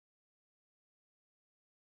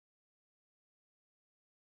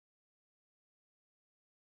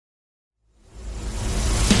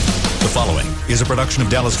following is a production of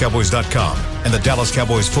DallasCowboys.com and the Dallas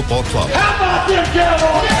Cowboys Football Club. How about them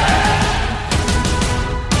Cowboys?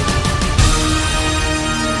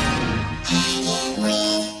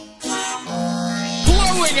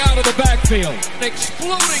 Blowing out of the backfield,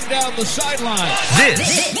 exploding down the sideline.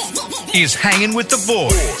 This is Hanging with the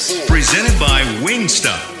Boys, presented by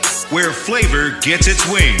Wingstop, where flavor gets its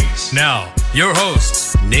wings. Now, your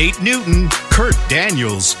hosts, Nate Newton, Kurt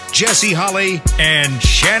Daniels, Jesse Holley, and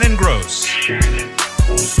Shannon Gross.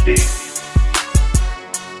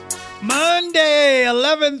 Monday,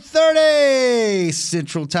 11:30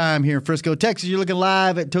 Central Time here in Frisco, Texas. You're looking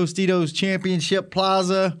live at Tostitos Championship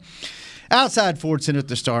Plaza outside Ford Center at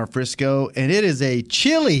the Star in Frisco, and it is a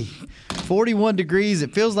chilly 41 degrees.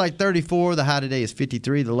 It feels like 34. The high today is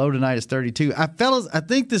 53. The low tonight is 32. Fellas, I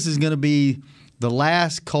think this is going to be the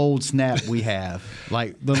last cold snap we have,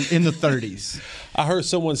 like in the 30s. I heard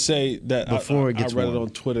someone say that before it gets I read warm. it on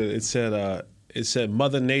Twitter. It said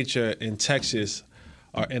Mother Nature in Texas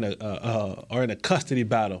are in a custody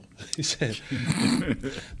battle. He said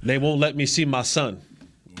they won't let me see my son.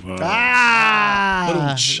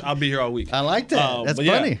 I'll be here all week. I like that. That's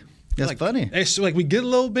funny. Yeah, That's funny. It's like we get a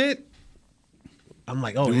little bit. I'm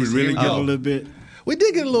like, oh, Did we really get a little bit? We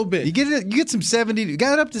did get a little bit. You get some 70. You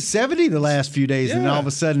got up to 70 the last few days, and then all of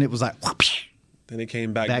a sudden it was like whoosh, Then it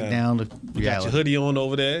came back down to You got reality. your hoodie on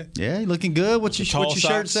over there. Yeah, you looking good. What's your shirt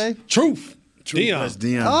Socks. say? Truth. Dion. That's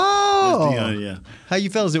Dion. Oh, That's Dion, yeah. How you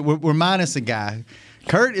fellas? We're minus a guy.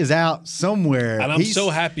 Kurt is out somewhere. And I'm so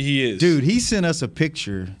happy he is. Dude, he sent us a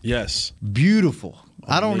picture. Yes. Beautiful.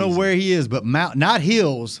 I don't know Amazing. where he is, but not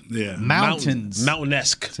hills, Yeah. mountains.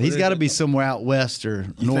 Mountain-esque. So he's got to be somewhere out west or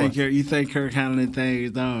north. You think Kirk handling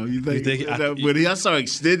things down? You think I- when I saw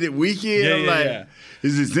extended weekend, Yeah, I'm yeah, like, yeah.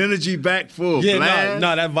 is his energy back full? Yeah, blast?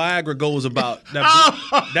 no, that Viagra goes about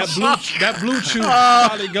that blue chew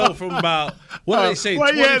probably go from about what do they say? Why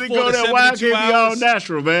you had to 24 go to there? Why can't 72 be all hours.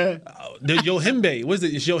 natural, man? The Yohimbe, what's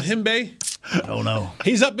it? It's Yohimbe. I don't know.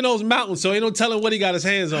 He's up in those mountains, so ain't no telling what he got his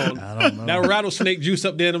hands on. I don't know. That rattlesnake juice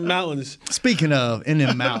up there in the mountains. Speaking of, in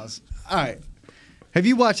them mountains. All right. Have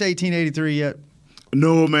you watched 1883 yet?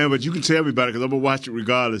 No, man, but you can tell me about it because I'm gonna watch it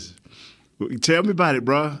regardless. Tell me about it,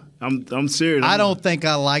 bro. I'm serious. I don't think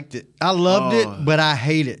I liked it. I loved it, but I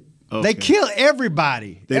hate it. Okay. They kill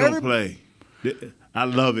everybody. They don't play. I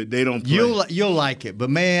love it. They don't play. You'll like it, but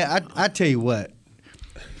man, I tell you what,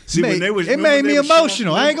 See, when they was, it made me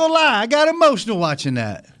emotional. I ain't gonna lie, I got emotional watching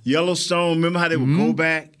that. Yellowstone. Remember how they would go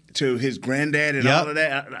back to his granddad and all of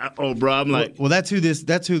that? Oh, bro, I'm like, Well, that's who this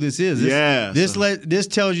is. Yeah, This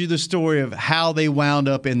tells you the story of how they wound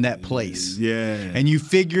up in that place. yeah. And you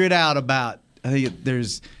figure it out about. I think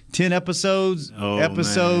there's 10 episodes. Oh,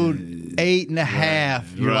 episode man.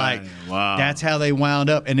 8.5. You're Right. like, Wow. that's how they wound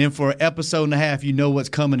up. And then for episode and a half, you know what's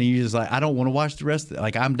coming, and you're just like, I don't want to watch the rest of it.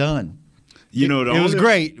 Like, I'm done. You know, It was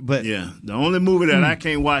great, but Yeah, the only movie that I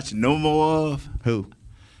can't watch no more of. who?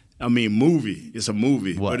 I mean, movie. It's a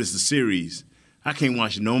movie, What? but it's a series. I can't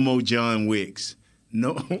watch no more John Wicks.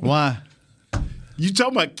 No. Why? You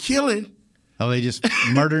talking about killing? Oh, they just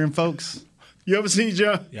murdering folks? You ever seen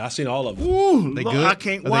John? Yeah, I seen all of them. Ooh, They Lord, good? I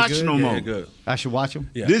can't Are they watch good? no Yeah, more. They're good. I should watch them?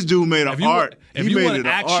 Yeah. This dude made an art. If he you made want it an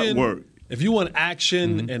action, artwork. if you want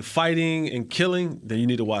action and fighting and killing, then you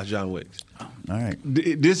need to watch John Wick. All right.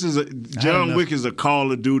 This is John know. Wick is a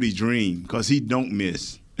Call of Duty dream because he don't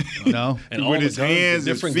miss. No? And all With the his guns, the hands, his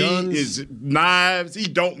different feet, guns. his knives, he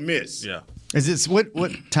don't miss. Yeah. Is it what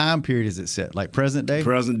time period is it set? Like present day?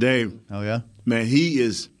 Present day, Oh yeah. man, he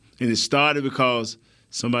is, and it started because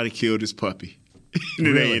somebody killed his puppy. And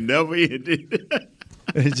it Really? ain't never ended.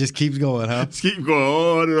 It just keeps going, huh? Just keep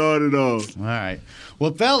going on and on and on. All right.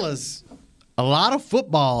 Well, fellas, a lot of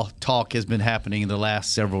football talk has been happening in the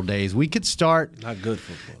last several days. We could start. Not good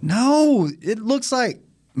football. No, it looks like,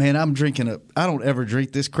 man, I don't ever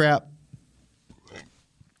drink this crap.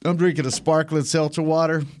 I'm drinking a sparkling seltzer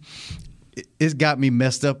water. It's got me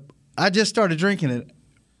messed up. I just started drinking it.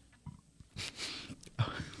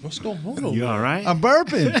 What's going on over You all right? I'm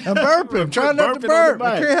burping. I'm trying not to Burping on the burp.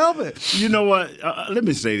 I mic. can't help it. You know what? Let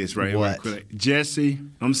me say this right What? quick. Jesse,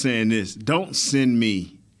 I'm saying this. Don't send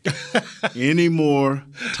me any more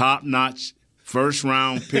top-notch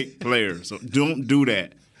first-round pick players. So don't do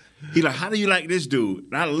that. He like, how do you like this dude?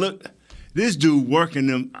 And I look, this dude working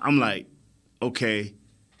them. I'm like, okay.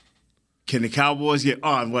 Can the Cowboys get?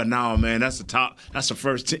 Oh, well, no, man. That's the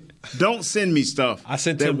first team. Don't send me stuff I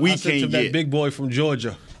sent that him, we I sent can't him get. that big boy from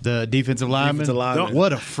Georgia. The defensive lineman. Defensive lineman.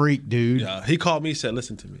 What a freak, dude. Yeah, he called me. He said,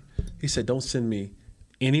 "Listen to me." He said, "Don't send me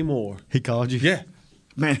any more." He called you?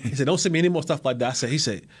 Man, He said, "Don't send me any more stuff like that." I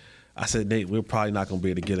said, I said, Nate, we're probably not going to be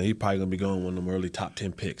able to get him. He's probably going to be going one of them early top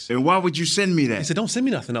 10 picks. And why would you send me that? He said, don't send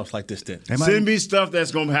me nothing else like this then. Send me stuff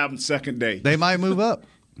that's going to happen second day. They might move up.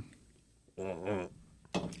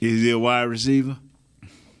 Is he a wide receiver?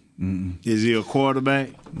 Is he a quarterback?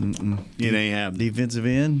 It ain't happening. Defensive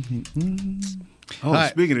end. Oh, right.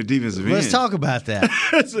 Speaking of defensive end. Let's talk about that.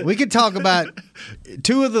 We could talk about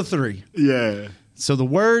 2 of the 3. Yeah. So the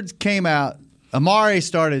words came out. You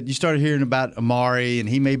started hearing about Amari, and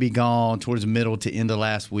he may be gone towards the middle to end of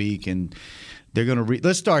last week, and they're going to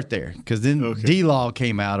let's start there, because then D-Law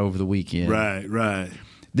came out over the weekend. Right.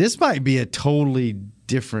 This might be a totally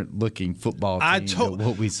different looking football team than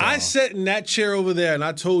what we saw. I sat in that chair over there, and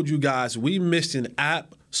I told you guys we missed an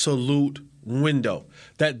absolute window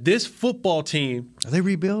that this football team Are they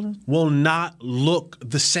rebuilding? will not look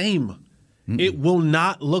the same. It will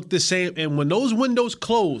not look the same. And when those windows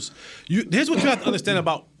close, here's what you have to understand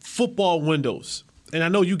about football windows. And I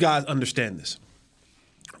know you guys understand this.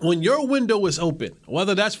 When your window is open,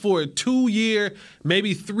 whether that's for a 2-year,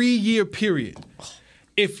 maybe 3-year period,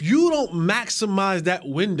 if you don't maximize that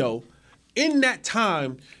window, in that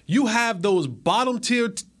time, you have those bottom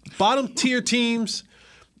tier teams,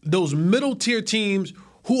 those middle tier teams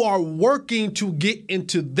who are working to get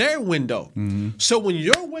into their window. So when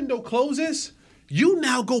your window closes, you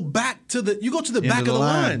now go back to the back of the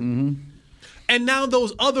line. And now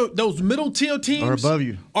those middle tier teams are above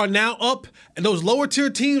you, are now up, and those lower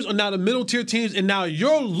tier teams are now the middle tier teams, and now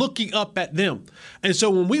you're looking up at them. And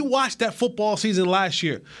so when we watched that football season last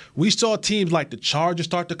year, we saw teams like the Chargers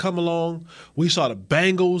start to come along. We saw the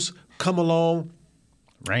Bengals come along.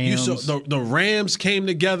 Rams. You saw the Rams came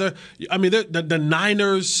together. I mean, the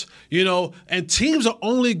Niners, and teams are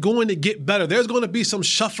only going to get better. There's going to be some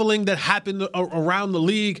shuffling that happened around the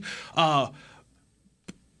league.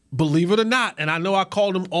 Believe it or not, and I know I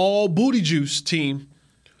called them all booty juice team,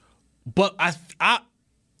 but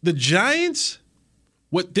the Giants,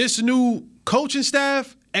 with this new coaching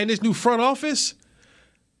staff and this new front office,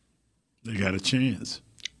 they got a chance.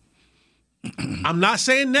 I'm not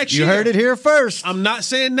saying next year. You heard it here first. I'm not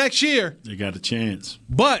saying next year. They got a chance.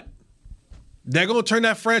 But they're going to turn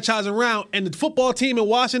that franchise around. And the football team in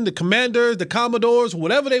Washington, the Commanders, the Commodores,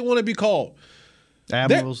 whatever they want to be called.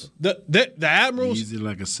 Admirals. The Admirals. Easy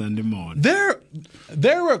like a Sunday morning.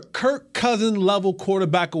 They're a Kirk Cousins level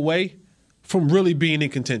quarterback away from really being in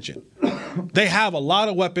contention. They have a lot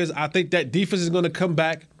of weapons. I think that defense is going to come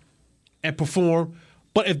back and perform.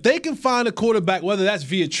 But if they can find a quarterback, whether that's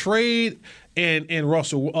via trade and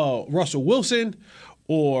Russell Wilson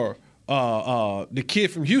or the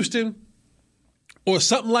kid from Houston or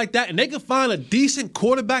something like that, and they can find a decent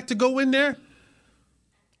quarterback to go in there,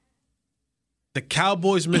 the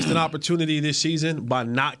Cowboys missed an opportunity this season by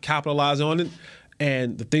not capitalizing on it.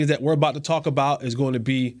 And the things that we're about to talk about is going to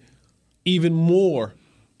be even more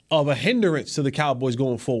of a hindrance to the Cowboys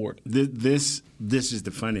going forward. This is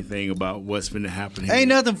the funny thing about what's been happening here. Ain't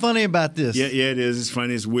nothing funny about this. Yeah, it is. It's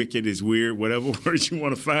funny. It's wicked. It's weird. Whatever words you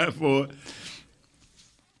want to find for it.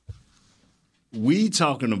 We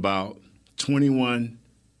talking about 21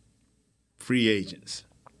 free agents.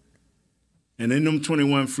 And in them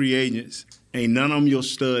 21 free agents, ain't none of them your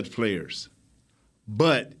stud players.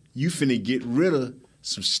 But you finna get rid of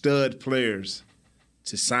some stud players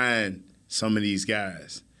to sign some of these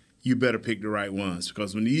guys. You better pick the right ones,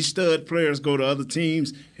 because when these stud players go to other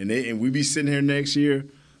teams and we be sitting here next year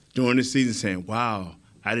during the season saying, wow,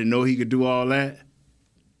 I didn't know he could do all that.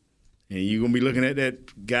 And you're going to be looking at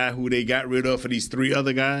that guy who they got rid of for these 3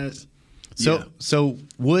 other guys. So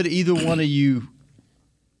would either one of you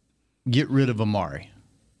get rid of Amari?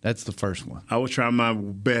 That's the first one. I would try my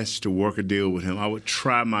best to work a deal with him. I would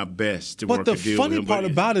try my best to work a deal with him. But the funny part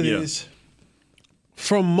about it is,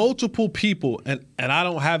 from multiple people, and I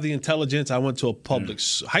don't have the intelligence. I went to a public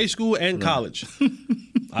high school and college.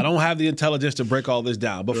 I don't have the intelligence to break all this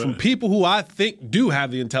down. But from people who I think do have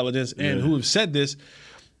the intelligence and who have said this,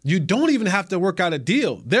 you don't even have to work out a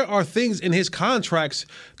deal. There are things in his contracts.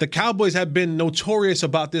 The Cowboys have been notorious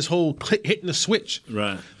about this whole hitting the switch.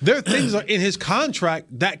 Right. There are things in his contract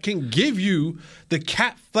that can give you the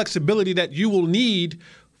cap flexibility that you will need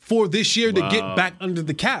for this year to get back under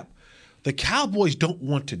the cap. The Cowboys don't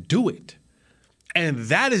want to do it. And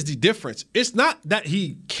that is the difference. It's not that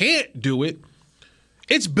he can't do it.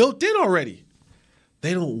 It's built in already.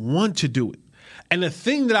 They don't want to do it. And the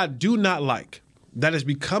thing that I do not like, that is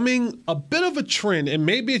becoming a bit of a trend, and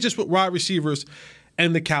maybe it's just with wide receivers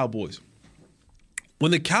and the Cowboys.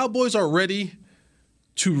 When the Cowboys are ready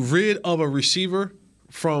to rid of a receiver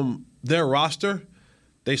from their roster,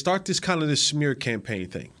 they start this smear campaign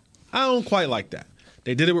thing. I don't quite like that.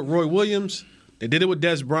 They did it with Roy Williams. They did it with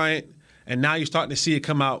Des Bryant, and now you're starting to see it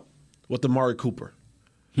come out with Amari Cooper.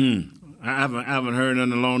 I haven't heard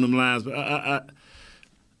nothing along them lines, but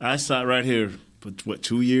I sat right here for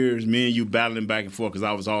 2 years, me and you battling back and forth because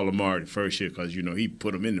I was all Amari the first year because, he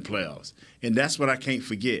put them in the playoffs. And that's what I can't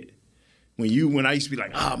forget. When I used to be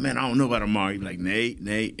like, oh, man, I don't know about Amari. You'd be like,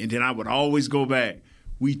 Nate. And then I would always go back.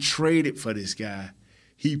 We traded for this guy.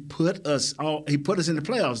 He put us in the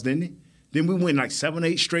playoffs, didn't he? Then we win like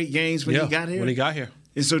 7-8 straight games when he got here. When he got here.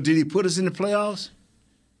 And so did he put us in the playoffs?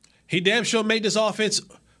 He damn sure made this offense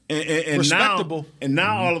respectable.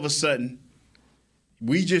 Now all of a sudden,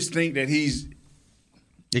 we just think that he's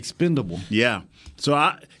expendable. Yeah. So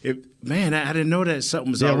I didn't know that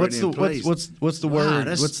something was already in place. What's the word?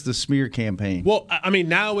 What's the smear campaign? Well, I mean,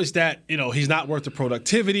 now is that he's not worth the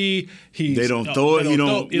productivity. They don't throw it. He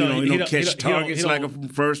don't catch targets like a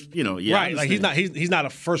first. Right. Like he's not a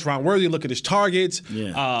first round worthy. Look at his targets.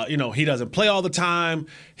 Yeah. He doesn't play all the time.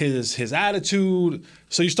 His attitude.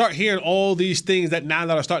 So you start hearing all these things that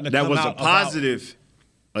are starting to come out. That was a positive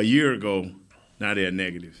a year ago. Now they're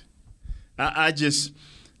negative. I just.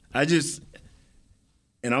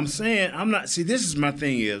 And I'm saying, this is my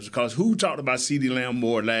thing is, because who talked about CeeDee Lamb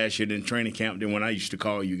more last year in training camp than when I used to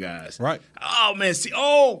call you guys? Right. Oh, man,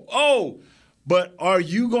 but are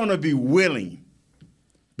you going to be willing?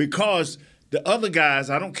 Because the other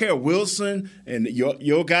guys, I don't care, Wilson and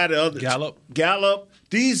your guy, the other Gallup,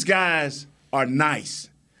 these guys are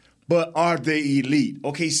nice, but are they elite?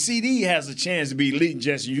 Okay, CD has a chance to be elite,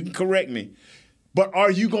 Jesse. You can correct me. But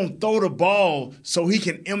are you going to throw the ball so he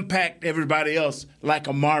can impact everybody else like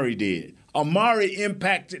Amari did? Amari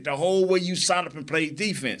impacted the whole way you signed up and played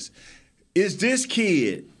defense. Is this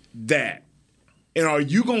kid that? And are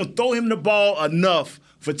you going to throw him the ball enough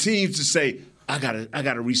for teams to say, I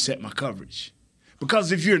gotta reset my coverage?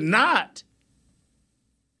 Because if you're not,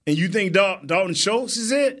 and you think Dalton Schultz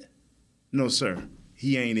is it, no, sir,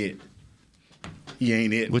 he ain't it. He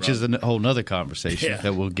ain't it, which is a whole nother conversation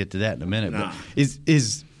that we'll get to that in a minute. Nah. But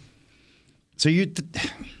so the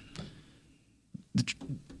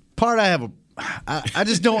part I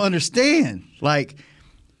just don't understand. Like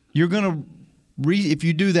you're gonna if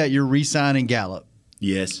you do that, you're re-signing Gallup.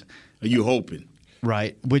 Yes, are you hoping?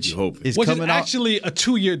 Right, which is actually a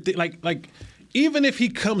 2-year thing. Like even if he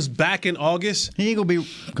comes back in August, he ain't gonna be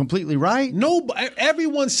completely right. No,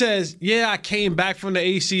 everyone says, I came back from the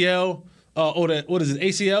ACL. What is it,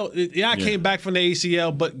 ACL? I came back from the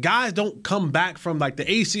ACL, but guys don't come back from like the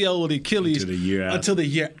ACL or the Achilles until the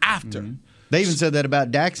year after. Mm-hmm. They even said that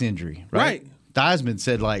about Dak's injury, right? Theismann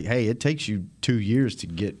said like, hey, it takes you 2 years to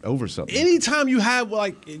get over something. Anytime you have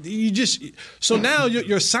so now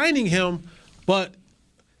you're signing him, but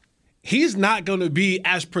he's not going to be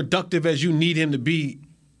as productive as you need him to be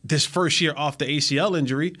this first year off the ACL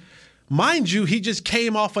injury. Mind you, he just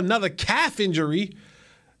came off another calf injury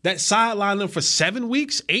that sidelined him for 7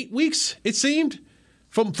 weeks, 8 weeks, it seemed,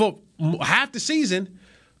 for half the season.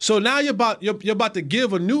 So now you're about to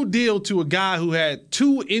give a new deal to a guy who had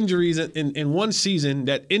 2 injuries in one season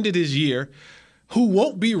that ended his year, who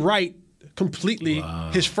won't be right completely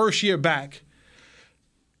his first year back.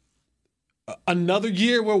 Another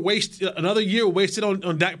year wasted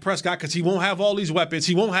on Dak Prescott because he won't have all these weapons.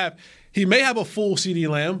 He may have a full CeeDee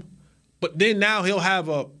Lamb, but then now he'll have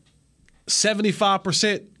a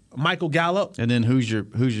 75% Michael Gallup. And then who's your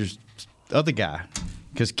other guy?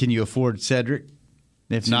 Because can you afford Cedric?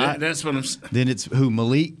 If not, that's what I'm. Then it's who?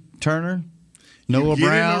 Malik Turner, Noah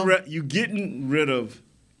Brown. You getting rid of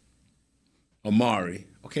Amari?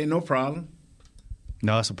 Okay, no problem.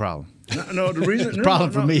 No, that's a problem. No, the reason it's a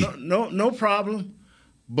problem for me. No problem.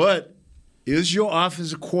 But is your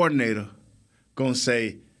offensive coordinator going to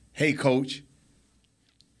say, "Hey, coach,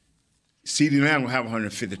 CeeDee Lamb will have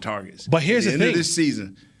 150 targets"? But here's the thing: at the end of this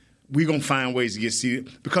season, we're gonna find ways to get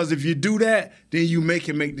CeeDee. Because if you do that, then you make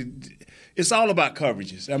the. It's all about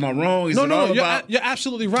coverages. Am I wrong? You're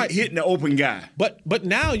absolutely right. Hitting the open guy. But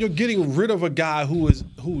now you're getting rid of a guy who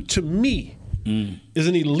to me is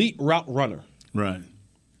an elite route runner. Right.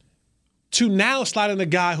 To now slide in a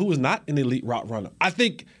guy who is not an elite route runner. I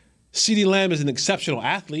think CeeDee Lamb is an exceptional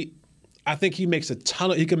athlete. I think he can make a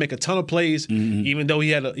ton of plays, even though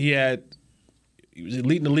he was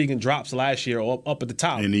leading the league in drops last year or up at the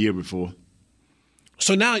top. And the year before.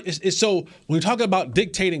 So now so when you're talking about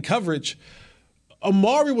dictating coverage,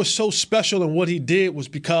 Amari was so special in what he did was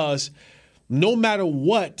because no matter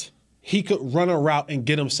what, he could run a route and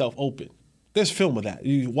get himself open. There's film of that.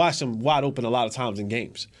 You watch him wide open a lot of times in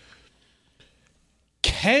games.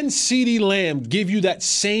 Can CeeDee Lamb give you that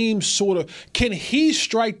same sort of – can he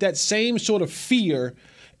strike that same sort of fear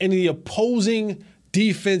in the opposing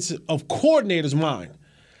defensive coordinator's mind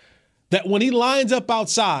that when he lines up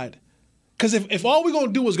outside, because if all we're going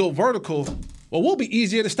to do is go vertical, well, we'll be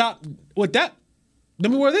easier to stop with that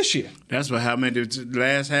than we were this year. That's what happened the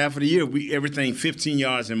last half of the year. Everything 15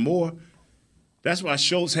 yards and more. That's why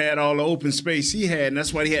Schultz had all the open space he had, and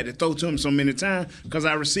that's why he had to throw to him so many times, because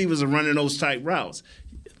our receivers are running those type routes.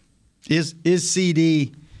 Is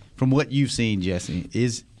CD, from what you've seen,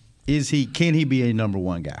 Jesse, can he be a number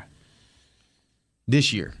one guy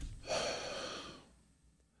this year?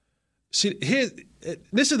 See,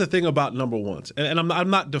 this is the thing about number ones, and I'm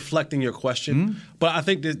not deflecting your question, but I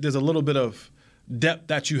think there's a little bit of depth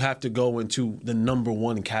that you have to go into the number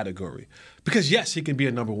one category. Because, yes, he can be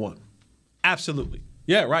a number one. Absolutely.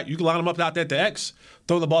 Yeah, right. You can line him up out there at the X,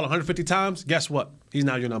 throw the ball 150 times. Guess what? He's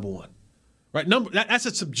now your number one. Right? That's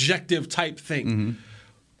a subjective type thing. Mm-hmm.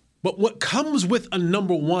 But what comes with a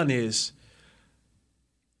number one is,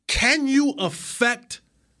 can you affect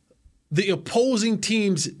the opposing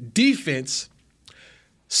team's defense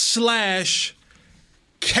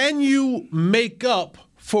 / can you make up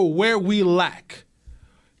for where we lack?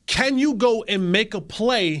 Can you go and make a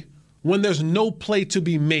play when there's no play to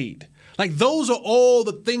be made? Like, those are all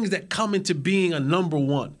the things that come into being a number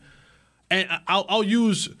one. And I'll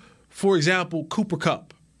use, for example, Cooper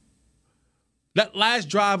Kupp. That last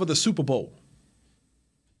drive of the Super Bowl.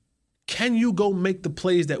 Can you go make the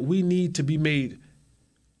plays that we need to be made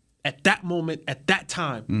at that moment, at that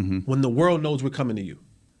time, when the world knows we're coming to you?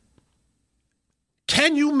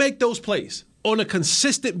 Can you make those plays on a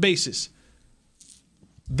consistent basis?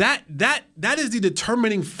 That is the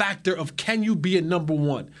determining factor of, can you be a number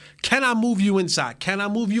one? Can I move you inside? Can I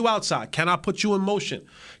move you outside? Can I put you in motion?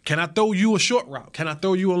 Can I throw you a short route? Can I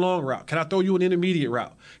throw you a long route? Can I throw you an intermediate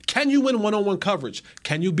route? Can you win one-on-one coverage?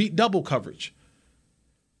 Can you beat double coverage?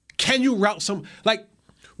 Can you route some? Like,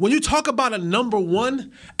 when you talk about a number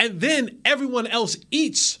one, and then everyone else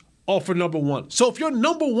eats off of number one. So if your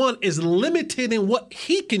number one is limited in what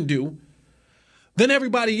he can do, then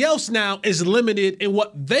everybody else now is limited in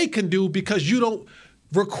what they can do, because you don't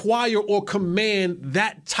require or command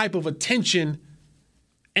that type of attention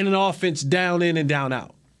in an offense down in and down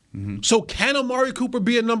out. Mm-hmm. So can Amari Cooper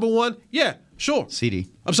be a number one? Yeah, sure. CD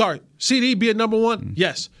be a number one? Mm-hmm.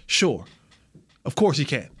 Yes, sure. Of course he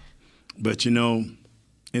can. But, and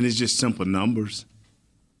it's just simple numbers.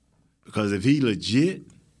 Because if he legit,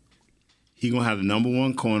 he going to have the number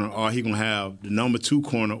one corner, or he going to have the number two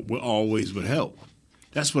corner always with help.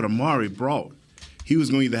 That's what Amari brought. He was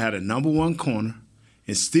going to either have the number one corner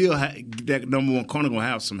and still that number one corner going to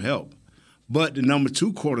have some help. But the number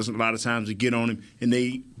two corners, a lot of times, we get on him, and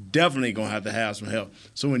they definitely going to have some help.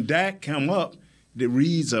 So when Dak come up, the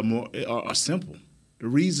reads are simple. The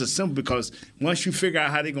reads are simple, because once you figure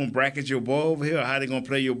out how they're going to bracket your boy over here, or how they're going to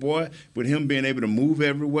play your boy, with him being able to move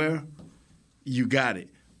everywhere, you got it.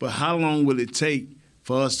 But how long will it take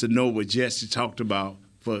for us to know what Jesse talked about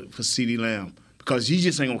for CeeDee Lamb? Because he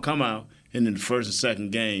just ain't going to come out in the first and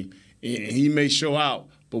second game. And he may show out,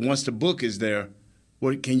 but once the book is there,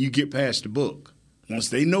 what can you get past the book? Once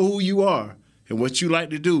they know who you are and what you like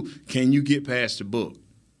to do, can you get past the book?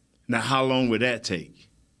 Now, how long would that take?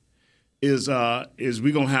 Is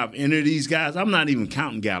we going to have any of these guys? I'm not even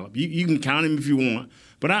counting Gallup. You can count him if you want.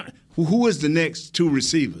 But who is the next two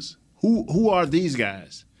receivers? Who are these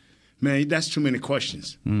guys? Man, that's too many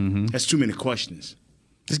questions. Mm-hmm. That's too many questions.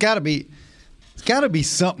 There's got to be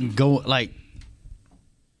something going. Like,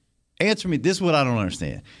 answer me. This is what I don't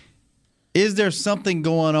understand. Is there something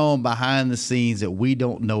going on behind the scenes that we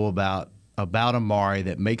don't know about Amari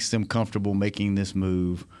that makes them comfortable making this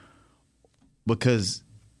move? Because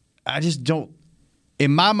I just don't.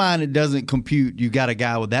 In my mind, it doesn't compute. You got a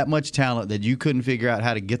guy with that much talent that you couldn't figure out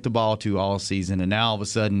how to get the ball to all season, and now all of a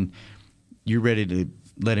sudden you're ready to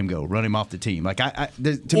let him go, run him off the team. Like, to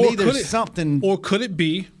me, there's something. Or could it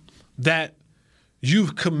be that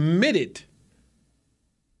you've committed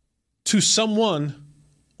to someone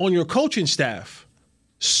on your coaching staff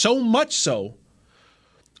so much so,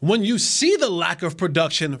 when you see the lack of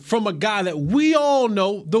production from a guy that we all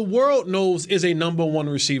know, the world knows is a number one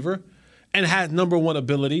receiver and has number one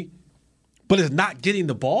ability, but is not getting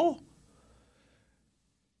the ball?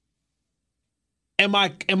 Am I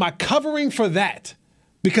covering for that?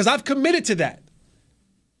 Because I've committed to that.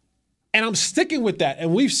 And I'm sticking with that.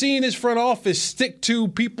 And we've seen this front office stick to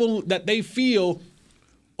people that they feel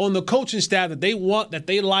on the coaching staff that they want, that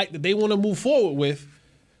they like, that they want to move forward with.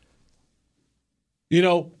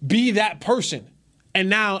 Be that person. And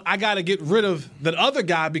now I got to get rid of that other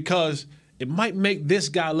guy because it might make this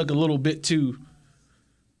guy look a little bit too.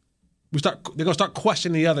 They're going to start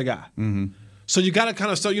questioning the other guy. Mm-hmm. So you got to kind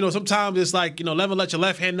of sometimes it's like, never let your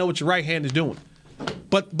left hand know what your right hand is doing.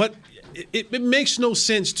 But it makes no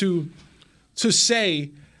sense to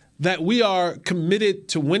say that we are committed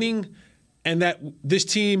to winning and that this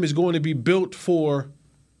team is going to be built for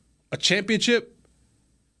a championship,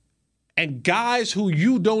 and guys who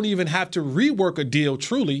you don't even have to rework a deal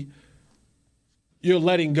truly, you're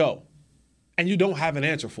letting go, and you don't have an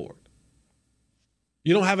answer for it.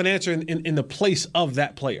 You don't have an answer in the place of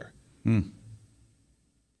that player.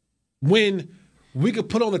 When we could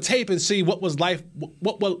put on the tape and see what life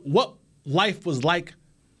was like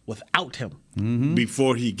without him.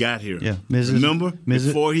 Before he got here. Yeah. Remember?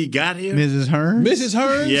 Before he got here? Mrs. Hearns? Mrs.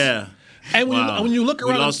 Hearns? Yeah. And when you look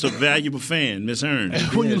around, we lost a valuable fan, Miss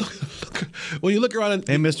Hearns. When you look around,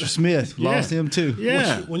 and Mr. Smith lost him too.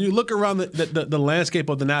 Yeah. When you look around the landscape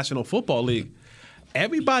of the National Football League,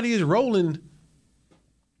 everybody is rolling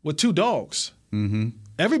with two dogs.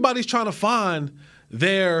 Everybody's trying to find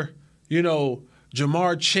their,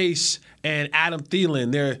 Jamar Chase and Adam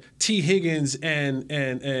Thielen. Their T. Higgins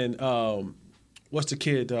and what's the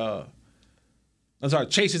kid? I'm sorry,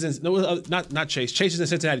 Chase is in not Chase. Chase is in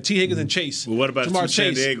Cincinnati. T. Higgins and Chase. Well, what about Jamar the Chase?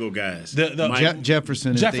 San Diego guys?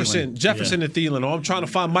 Jefferson and Thielen. Or I'm trying to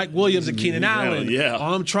find Mike Williams and Keenan Allen. Yeah.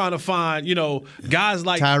 Or I'm trying to find, guys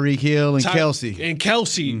like Tyreek Hill and Kelsey. And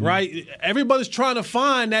Kelsey, right? Everybody's trying to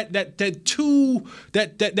find that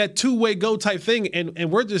two-way go type thing.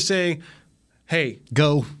 And we're just saying, hey,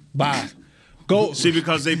 go. Bye. Go. See,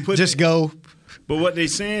 because they put just go. But what they're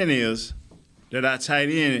saying is that our tight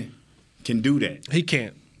end can do that. He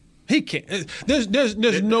can't.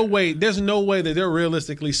 There's no way that they're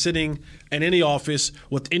realistically sitting in any office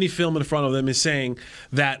with any film in front of them and saying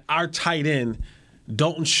that our tight end,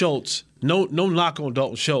 Dalton Schultz, no knock on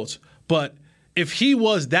Dalton Schultz, but if he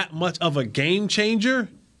was that much of a game changer,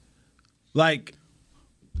 like,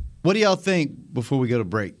 what do y'all think before we go to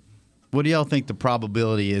break? What do y'all think the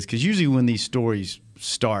probability is? Because usually when these stories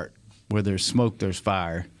start, where there's smoke, there's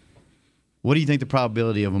fire. What do you think the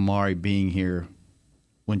probability of Amari being here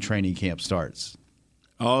when training camp starts?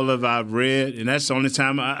 All of I've read, and that's the only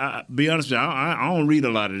time I be honest with you, I don't read a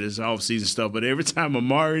lot of this off-season stuff, but every time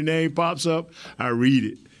Amari name pops up, I read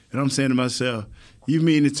it. And I'm saying to myself, you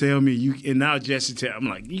mean to tell me and now Jesse I'm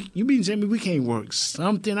like, you mean to tell me we can't work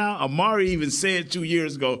something out? Amari even said 2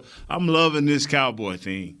 years ago, I'm loving this Cowboy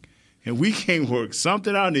thing. And we can't work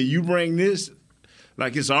something out, and then you bring this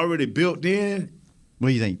like it's already built in. What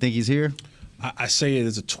do you think? Think he's here? I say it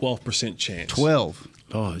is a 12% chance. 12.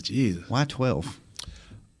 Oh, Jesus. Why 12?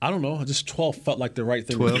 I don't know. Just 12 felt like the right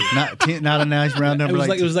thing 12. to do. Not 10, not a nice round number.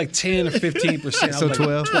 It was like 10 or 15%. So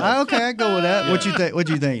 12. Okay, I go with that. Yeah. What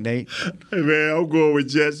you think, Nate? Hey, man, I'm going with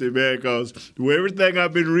Jesse, man, because everything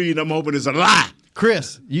I've been reading, I'm hoping it's a lie.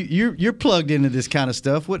 Chris, you're plugged into this kind of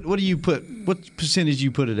stuff. What do you put? What percentage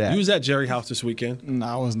you put it at? You was at Jerry House this weekend. No,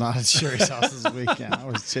 I was not at Jerry's house this weekend. I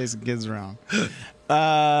was chasing kids around.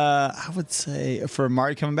 I would say for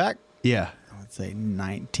Amari coming back, yeah, I would say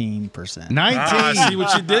 19%. 19. I see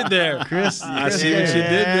what you did there, Chris. I see what you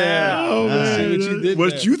did there. I see what you did What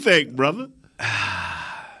there. you think, brother?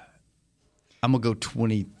 I'm gonna go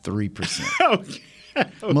 23%. Okay.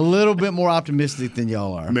 I'm a little bit more optimistic than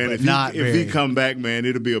y'all are. Man, but if he come back, man,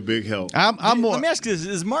 it'll be a big help. I'm more. Let me ask you this: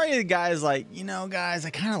 is Amari the guy's like, guys, I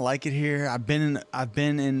kind of like it here. I've been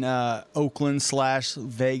in Oakland /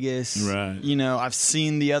 Vegas. Right. I've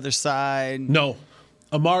seen the other side. No,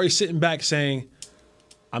 Amari's sitting back saying,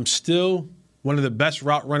 "I'm still one of the best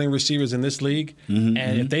route running receivers in this league, and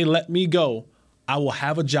if they let me go, I will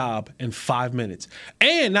have a job in 5 minutes.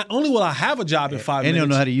 And not only will I have a job in 5 minutes, and they don't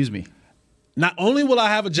know how to use me. Not only will I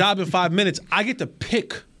have a job in 5 minutes, I get to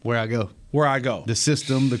pick Where I go. The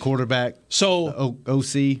system, the quarterback, so the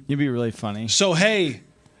OC. You'd be really funny. So hey,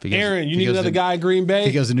 Aaron, you need another guy in Green Bay?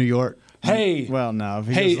 He goes to New York. Hey. Well, no. If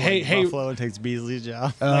he goes to Buffalo and takes Beasley's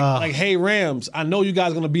job. Hey, Rams, I know you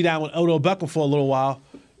guys are going to be down with Odell Beckham for a little while.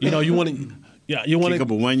 You want to kick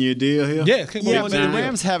up a 1 year deal here? Yeah, but the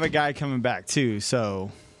Rams have a guy coming back too,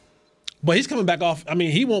 so. But he's coming back off. I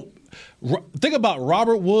mean, he won't. Think about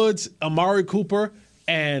Robert Woods, Amari Cooper,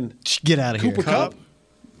 and get out of Cooper here. Kupp.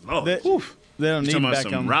 Oh, they don't need Beckham.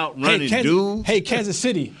 Some route running dude. Hey, Kansas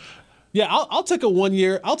City. Yeah, I'll take a 1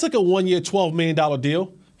 year. I'll take a 1 year, $12 million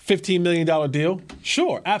deal, $15 million deal.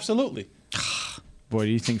 Sure, absolutely. Boy,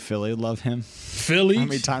 do you think Philly would love him? Philly? How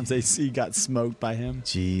many times he got smoked by him?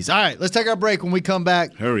 Jeez. All right, let's take our break. When we come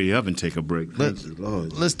back, hurry up and take a break.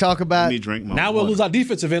 Let's talk about. Let me drink my now water. we'll lose our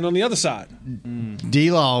defensive end on the other side.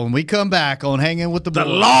 D-Law. When we come back on Hanging with the Boys.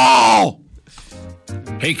 Law!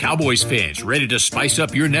 Hey, Cowboys fans, ready to spice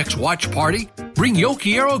up your next watch party? Bring Yo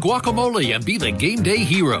Quiero guacamole and be the game day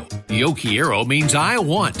hero. Yo Quiero means I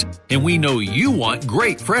want, and we know you want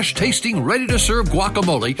great, fresh-tasting, ready-to-serve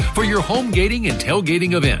guacamole for your home gating and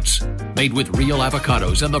tailgating events. Made with real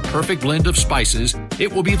avocados and the perfect blend of spices,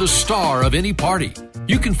 it will be the star of any party.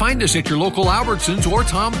 You can find us at your local Albertsons or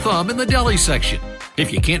Tom Thumb in the deli section.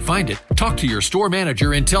 If you can't find it, talk to your store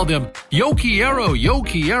manager and tell them, Yo Quiero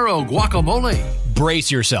guacamole. Brace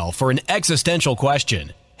yourself for an existential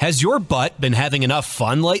question. Has your butt been having enough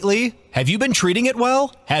fun lately? Have you been treating it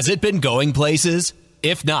well? Has it been going places?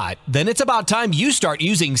 If not, then it's about time you start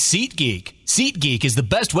using SeatGeek. SeatGeek is the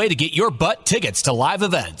best way to get your butt tickets to live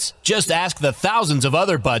events. Just ask the thousands of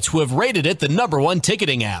other butts who have rated it the #1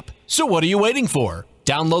 ticketing app. So what are you waiting for?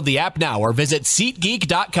 Download the app now or visit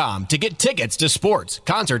SeatGeek.com to get tickets to sports,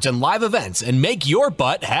 concerts, and live events and make your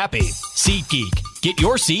butt happy. SeatGeek. Get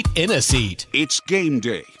your seat in a seat. It's game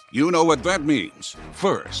day. You know what that means.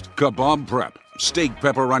 First, kebab prep. Steak,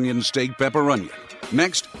 pepper, onion, steak, pepper, onion.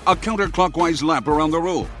 Next, a counterclockwise lap around the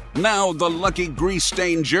room. Now the lucky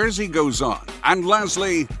grease-stained jersey goes on. And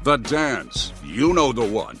lastly, the dance. You know the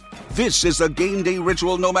one. This is a game day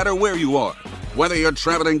ritual no matter where you are. Whether you're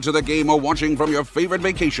traveling to the game or watching from your favorite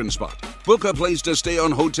vacation spot, book a place to stay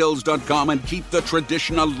on Hotels.com and keep the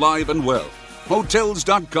tradition alive and well.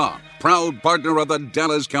 Hotels.com, proud partner of the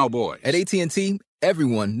Dallas Cowboys. At AT&T,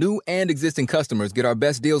 everyone, new and existing customers, get our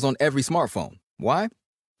best deals on every smartphone. Why?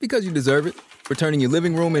 Because you deserve it. For turning your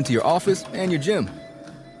living room into your office and your gym.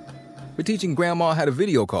 For teaching Grandma how to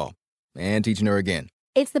video call and teaching her again.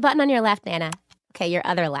 It's the button on your left, Nana. Okay, your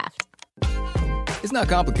other left. It's not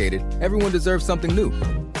complicated. Everyone deserves something new.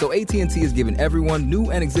 So AT&T is giving everyone,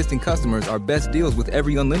 new and existing customers, our best deals with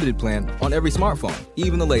every unlimited plan on every smartphone,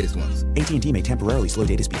 even the latest ones. AT&T may temporarily slow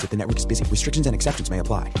data speeds if the network is busy. Restrictions and exceptions may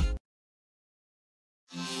apply.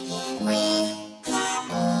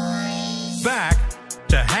 Back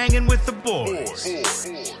to Hanging with the Boys.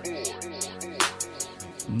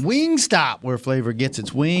 Wingstop, where flavor gets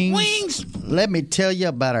its wings. Let me tell you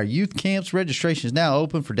about our youth camps. Registration is now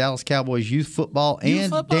open for Dallas Cowboys youth football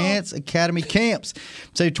and dance academy camps.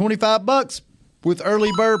 Save $25 with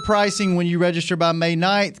early bird pricing when you register by May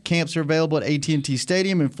 9th. Camps are available at AT&T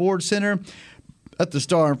Stadium and Ford Center. At the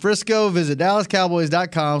Star in Frisco, visit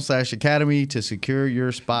DallasCowboys.com/academy to secure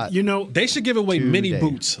your spot. You know, they should give away mini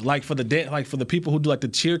boots, like for the people who do like the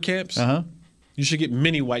cheer camps. You should get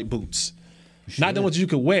mini white boots. Not the ones you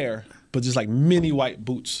could wear, but just like mini white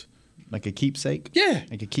boots. Like a keepsake? Yeah.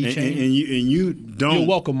 Like a keychain? And you don't. You're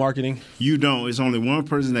welcome, marketing. You don't. It's only one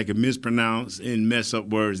person that can mispronounce and mess up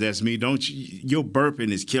words. That's me. Don't you? Your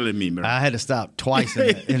burping is killing me, man. I had to stop twice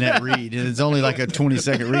in that read. And it's only like a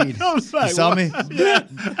 20-second read. I was like, you saw what? me?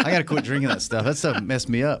 I got to quit drinking that stuff. That stuff messed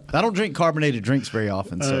me up. I don't drink carbonated drinks very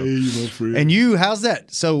often. So. And you, how's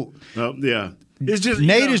that? So, yeah. It's just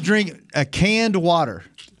Nate is drinking a canned water.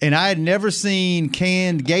 And I had never seen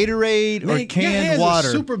canned Gatorade or canned water.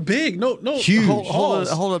 Super big. No. Huge.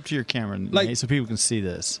 Hold up to your camera, Like- Nate, so people can see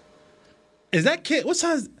this. Is that can? What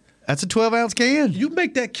size? That's a 12-ounce can. You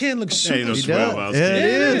make that can look super. Ain't no He 12 does. ounce. Yeah, it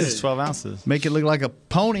is. It's 12 ounces. Make it look like a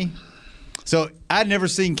pony. So I'd never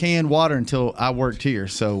seen canned water until I worked here.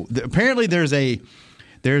 So apparently there's a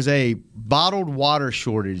bottled water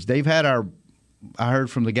shortage. They've had I heard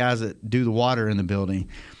from the guys that do the water in the building.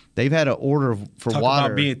 They've had an order for Talk water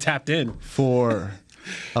about being tapped in for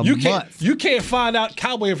a you month. You can't find out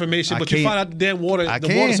Cowboy information, but you find out the damn water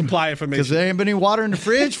supply because information. there ain't been any water in the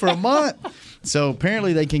fridge for a month. So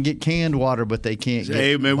apparently they can get canned water, but they can't get.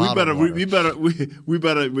 Hey man, we better water.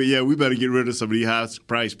 get rid of some of these high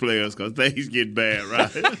price players because things get bad,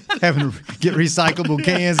 right? Having to get recyclable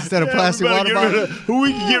cans instead of plastic water bottles. Who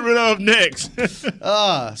we can get rid of next?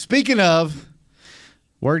 Speaking of,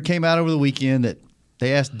 word came out over the weekend that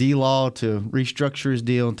they asked D-Law to restructure his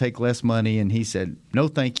deal and take less money, and he said, no,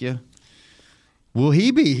 thank you. Will he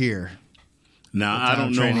be here? Now, I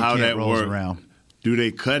don't know how that works. Around. Do they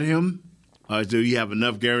cut him? Or do you have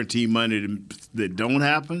enough guaranteed money that don't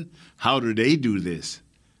happen? How do they do this?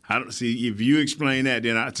 I don't see. If you explain that,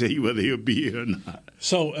 then I'll tell you whether he'll be here or not.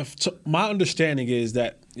 So my understanding is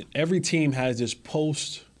that every team has this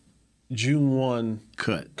post-June 1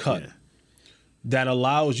 cut that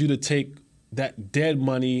allows you to take that dead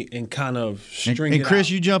money and kind of string it And Chris,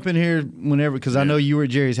 out. you jump in here whenever, because I know you were at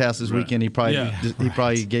Jerry's house this weekend. He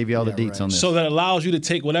probably gave you all the deets on this. So that allows you to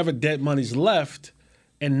take whatever dead money's left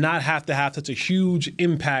and not have to have such a huge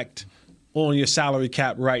impact on your salary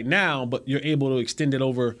cap right now, but you're able to extend it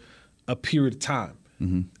over a period of time.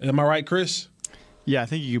 Mm-hmm. Am I right, Chris? Yeah, I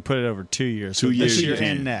think you could put it over 2 years. 2 years This year you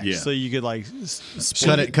can. and next. Yeah. So you could like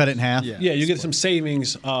split cut it in half. Yeah, you get some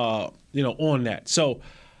savings, on that. So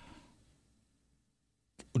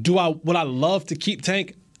Would I love to keep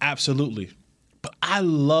Tank? Absolutely. But I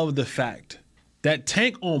love the fact that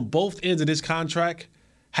Tank on both ends of this contract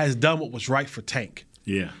has done what was right for Tank.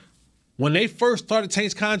 Yeah. When they first started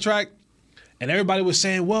Tank's contract, and everybody was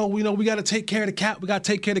saying, well, we got to take care of the cap. We got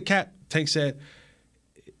to take care of the cap. Tank said,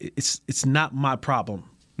 it's not my problem.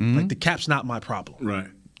 Like, the cap's not my problem. Right.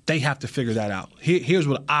 They have to figure that out. Here's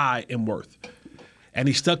what I am worth. And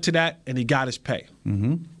he stuck to that, and he got his pay.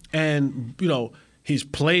 And, he's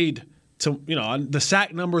played to, the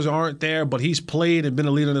sack numbers aren't there, but he's played and been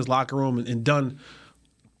a leader in his locker room and done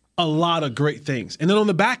a lot of great things. And then on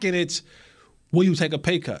the back end, it's, will you take a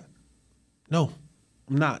pay cut? No,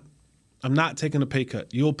 I'm not. I'm not taking a pay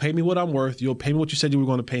cut. You'll pay me what I'm worth. You'll pay me what you said you were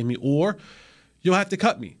going to pay me, or you'll have to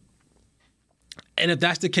cut me. And if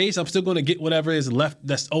that's the case, I'm still going to get whatever is left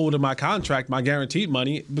that's owed in my contract, my guaranteed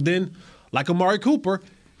money. But then, like Amari Cooper,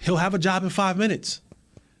 he'll have a job in 5 minutes.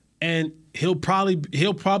 And he'll probably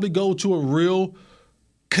go to a real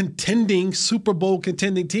contending, Super Bowl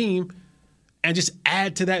contending team and just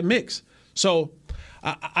add to that mix. So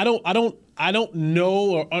I don't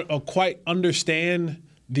know or quite understand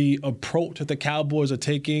the approach that the Cowboys are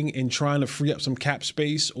taking in trying to free up some cap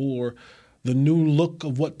space or the new look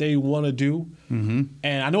of what they want to do. And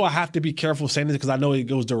I know I have to be careful saying this because I know it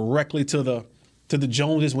goes directly to the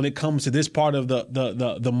Joneses when it comes to this part of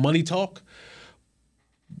the money talk.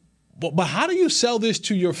 But how do you sell this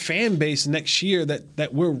to your fan base next year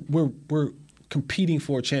that we're competing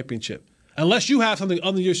for a championship? Unless you have something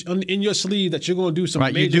in your sleeve that you're going to do some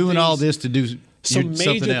major things. You're doing all this to do some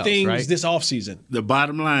major else, things right? this offseason. The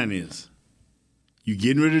bottom line is, you're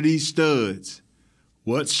getting rid of these studs.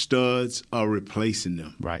 What studs are replacing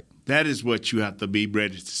them? Right. That is what you have to be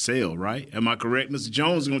ready to sell, right? Am I correct? Mr.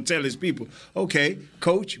 Jones is going to tell his people, okay,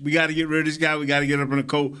 coach, we got to get rid of this guy. We got to get up in the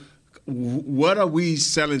coat. What are we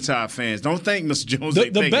selling to our fans? Don't think Mr. Jones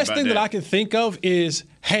ain't The thinking best about thing that I can think of is,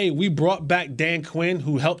 hey, we brought back Dan Quinn,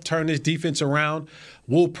 who helped turn this defense around.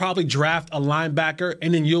 We'll probably draft a linebacker,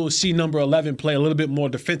 and then you'll see number 11 play a little bit more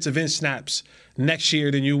defensive end snaps next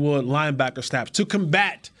year than you would linebacker snaps to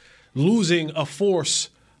combat losing a force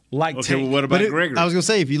like Tank. Okay, well, what about Gregory? I was going to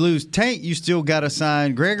say, if you lose Tank, you still got to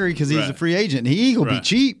sign Gregory because he's a free agent. He ain't going to be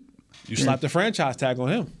cheap. You slap the franchise tag on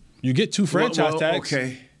him. You get 2 franchise tags.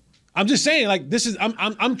 Okay. I'm just saying, like, this is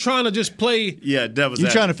I'm trying to just play. Yeah, devil's You're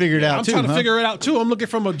trying to figure it out I'm too. trying to figure it out too. I'm looking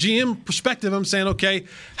from a GM perspective. I'm saying, okay,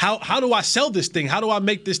 how do I sell this thing? How do I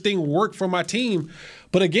make this thing work for my team?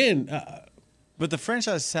 But again, but the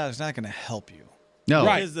franchise tag is not going to help you. No,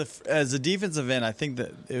 right. As a defensive end, I think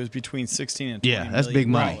that it was between 16 and 20 that's big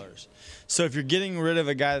money. dollars. So if you're getting rid of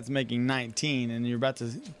a guy that's making 19 and you're about to,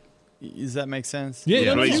 does that make sense?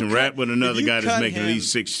 Yeah. Replacing Rat with another guy that's making him, at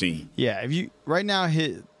least 16. Yeah, if you right now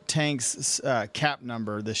hit Tank's cap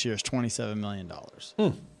number this year is $27 million.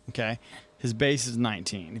 Okay, his base is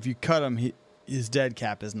 19. If you cut him, his dead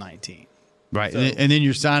cap is 19. Right, So, and then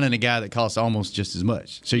you're signing a guy that costs almost just as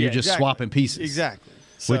much. So you're just exactly. swapping pieces. Exactly.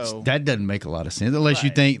 Which So, that doesn't make a lot of sense unless you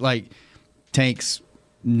think like Tank's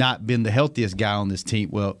not been the healthiest guy on this team.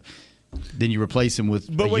 Well, then you replace him with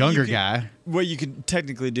a younger guy. What you could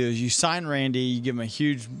technically do is you sign Randy, you give him a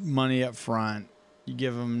huge money up front, you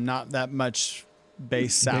give him not that much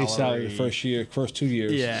base salary. Base salary first 2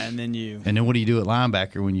 years. Yeah, and then what do you do at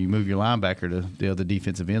linebacker when you move your linebacker to the other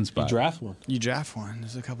defensive end spot? You draft one.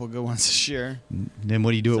 There's a couple of good ones this year. Then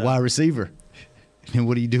what do you do at wide receiver? And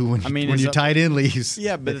what do you do when your tight end leaves?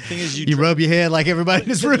 Yeah, but the thing is, you rub your head like everybody in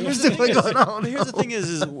this room is doing going on. Here's the thing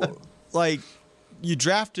is like you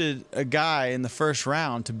drafted a guy in the first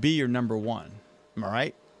round to be your number one. Am I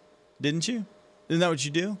right? Didn't you? Isn't that what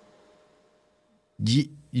you do? You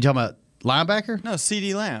talking about linebacker? No,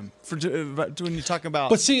 CD Lamb. When you talk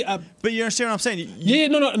about, But see, but you understand what I'm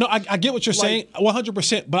saying? No. I get what you're saying,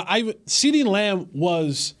 100%. But CeeDee Lamb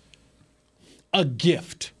was a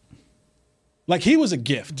gift. Like, he was a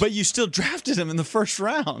gift. But you still drafted him in the first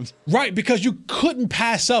round. Right, because you couldn't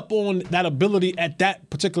pass up on that ability at that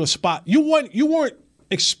particular spot. You weren't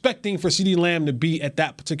expecting for CeeDee Lamb to be at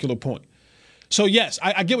that particular point. So, yes,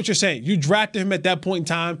 I get what you're saying. You drafted him at that point in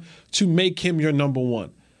time to make him your number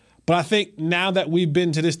one. But I think now that we've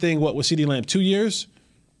been to this thing, with CeeDee Lamb, 2 years?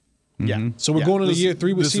 Yeah. So we're going into year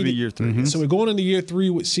 3 with CeeDee. This will be year 3. Mm-hmm. So we're going into year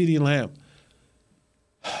 3 with CeeDee Lamb.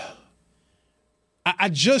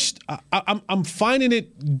 I'm finding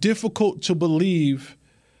it difficult to believe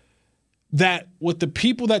that with the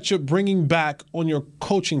people that you're bringing back on your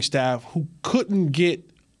coaching staff who couldn't get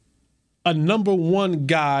a number one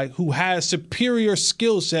guy who has superior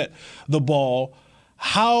skill set the ball,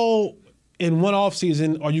 how in one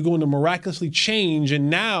offseason are you going to miraculously change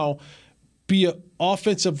and now be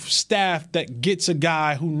offensive staff that gets a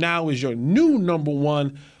guy who now is your new number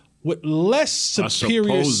one with less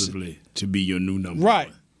superior, supposedly to be your new number right,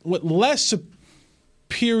 one. with less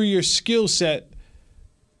superior skill set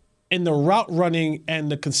in the route running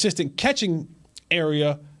and the consistent catching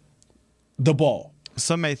area, the ball.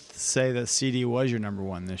 Some may say that CD was your number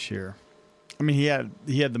one this year. I mean, he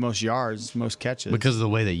had the most yards, most catches because of the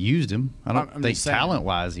way they used him. I don't I'm think just saying.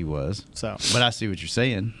 talent-wise he was. So, but I see what you're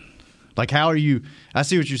saying. Like, how are you? I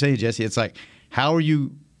see what you're saying, Jesse. It's like, how are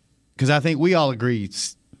you? Because I think we all agree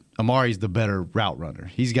Amari's the better route runner.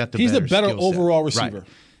 He's the better overall receiver. Right.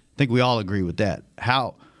 I think we all agree with that.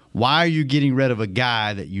 Why are you getting rid of a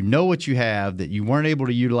guy that you know what you have, that you weren't able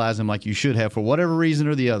to utilize him like you should have for whatever reason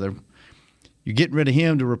or the other? You're getting rid of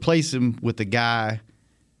him to replace him with the guy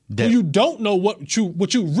that you don't know what you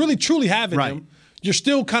really truly have in him. You're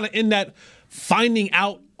still kind of in that finding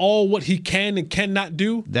out all what he can and cannot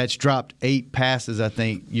do. That's dropped 8 passes, I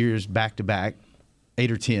think, years back to back,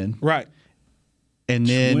 8 or 10. Right. And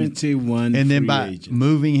then 21. And then by agents.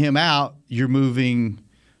 moving him out, you're moving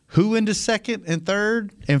who into second and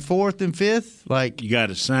third and fourth and fifth? Like, you got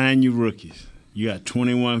to sign your rookies. You got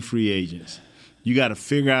 21 free agents. You got to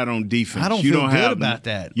figure out on defense. I don't you feel don't good have, about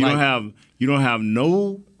that. You Like, don't have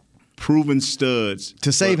no proven studs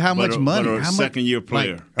to save how much money? But a second-year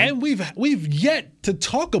player. And we've yet to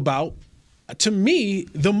talk about, to me,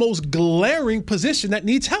 the most glaring position that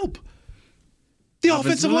needs help: the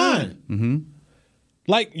offensive line. Mm-hmm.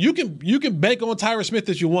 Like, you can bank on Tyron Smith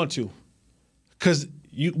if you want to, because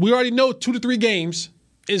we already know 2 to 3 games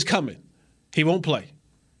is coming. He won't play.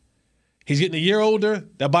 He's getting a year older.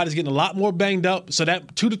 That body's getting a lot more banged up. So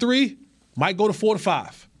that 2 to 3 might go to 4 to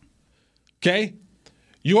 5. Okay?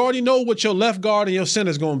 You already know what your left guard and your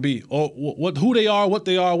center is going to be, or who they are, what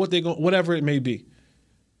they are, whatever it may be.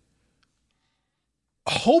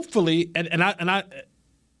 Hopefully, and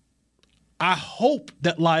I hope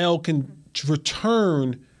that Lyle can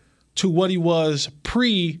return to what he was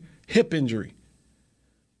pre-hip injury.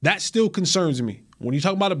 That still concerns me. When you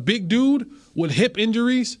talk about a big dude with hip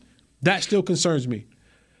injuries, that still concerns me.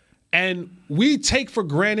 And we take for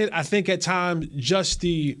granted, I think at times, just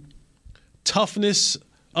the toughness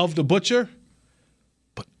of the butcher.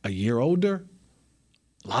 But a year older,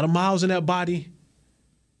 a lot of miles in that body.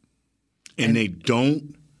 And they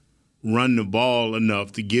don't run the ball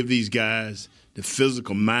enough to give these guys the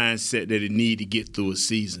physical mindset that they need to get through a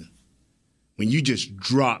season. When you just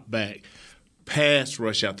drop back, pass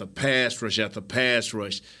rush after pass rush after pass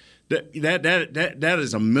rush, that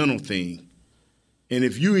is a mental thing. And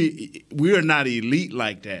if we're not elite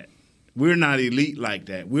like that. We're not elite like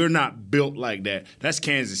that. We're not built like that. That's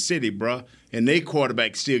Kansas City, bruh. And they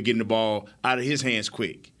quarterback still getting the ball out of his hands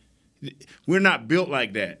quick. We're not built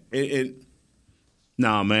like that.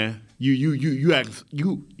 Nah, man.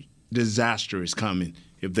 Disaster is coming.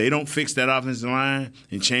 If they don't fix that offensive line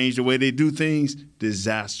and change the way they do things,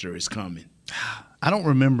 disaster is coming. I don't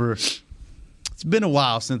remember. It's been a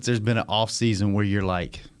while since there's been an off season where you're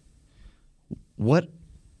like, what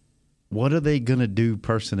are they going to do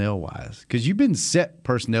personnel-wise? Because you've been set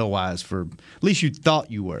personnel-wise for at least you thought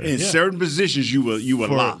you were. In certain positions, you were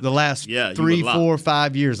for locked. The last 3, 4,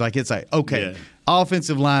 5 years. Like, it's like, okay,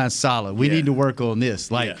 offensive line solid. We need to work on this.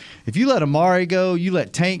 Like, if you let Amari go, you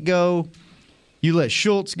let Tank go, you let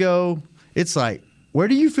Schultz go, it's like, where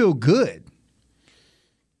do you feel good?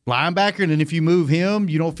 Linebacker, and then if you move him,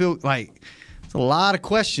 you don't feel like – it's a lot of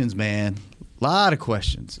questions, man. A lot of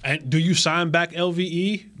questions. And do you sign back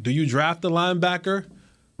LVE? Do you draft the linebacker?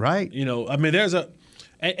 Right. You know, I mean, there's a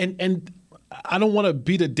 – and I don't want to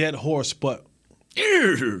beat a dead horse, but –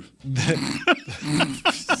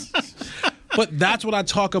 but that's what I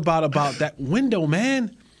talk about that window,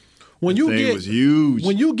 man. When you get was huge.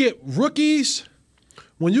 When you get rookies,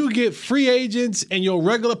 when you get free agents and your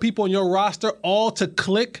regular people on your roster all to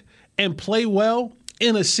click and play well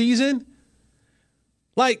in a season,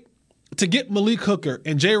 like – to get Malik Hooker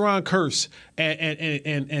and Jaron Kearse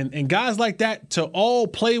and guys like that to all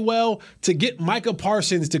play well, to get Micah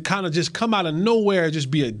Parsons to kind of just come out of nowhere and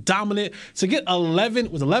just be a dominant, to get 11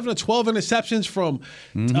 or 12 interceptions from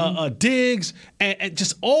Diggs and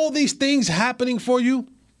just all these things happening for you,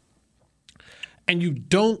 and you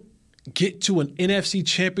don't get to an NFC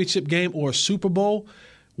Championship game or a Super Bowl,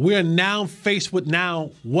 we're now faced with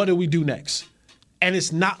what do we do next? And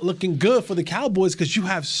it's not looking good for the Cowboys because you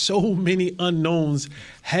have so many unknowns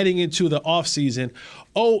heading into the offseason.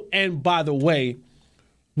 Oh, and by the way,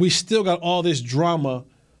 we still got all this drama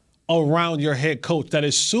around your head coach that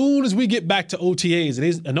as soon as we get back to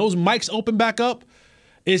OTAs and those mics open back up,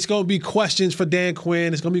 It's going to be questions for Dan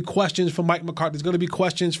Quinn. It's going to be questions for Mike McCarthy. It's going to be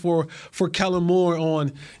questions for Kellen Moore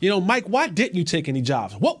on, Mike, why didn't you take any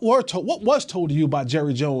jobs? What was told to you by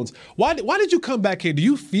Jerry Jones? Why did you come back here? Do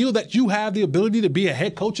you feel that you have the ability to be a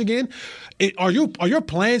head coach again? Are your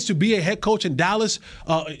plans to be a head coach in Dallas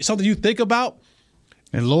something you think about?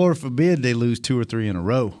 And Lord forbid they lose 2 or 3 in a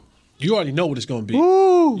row. You already know what it's going to be.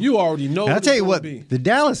 Ooh. You already know what it's going to be. The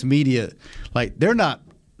Dallas media, they're not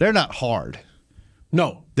hard.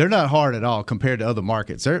 No, they're not hard at all compared to other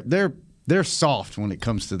markets. They're soft when it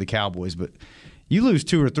comes to the Cowboys, but you lose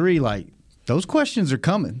 2 or 3, those questions are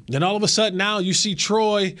coming. Then all of a sudden now you see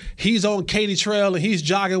Troy, he's on Katy Trail and he's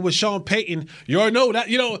jogging with Sean Payton. You already know that,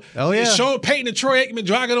 Oh, yeah. Sean Payton and Troy Aikman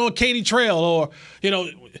jogging on Katy Trail, or,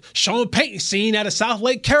 Sean Payton seen at a South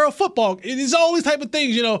Lake Carroll football. It's all these type of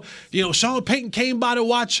things, Sean Payton came by to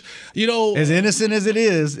watch, As innocent as it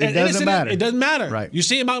is, it doesn't matter. It doesn't matter. Right. You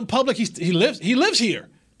see him out in public, he lives here.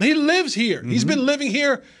 He lives here. Mm-hmm. He's been living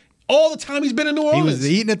here all the time he's been in New Orleans. He was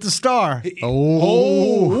eating at the Star.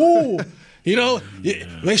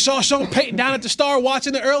 They saw Sean Payton down at the Star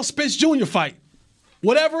watching the Earl Spence Jr. fight.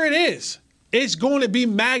 Whatever it is, it's going to be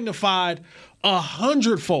magnified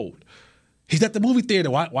 100-fold. He's at the movie theater.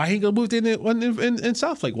 Why he ain't go to the movie theater in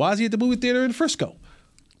South Lake? Why is he at the movie theater in Frisco?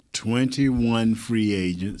 21 free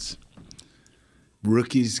agents.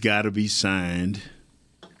 Rookies got to be signed.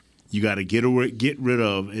 You got to get rid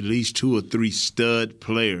of at least 2 or 3 stud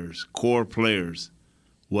players, core players.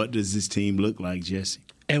 What does this team look like, Jesse?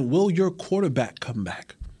 And will your quarterback come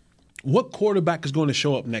back? What quarterback is going to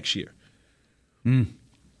show up next year?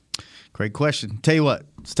 Great question. Tell you what,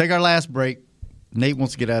 let's take our last break. Nate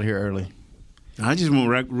wants to get out of here early. I just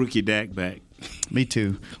want rookie Dak back. Me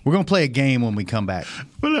too. We're going to play a game when we come back.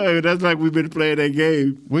 Well, that's like we've been playing that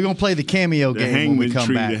game. We're going to play the cameo game when we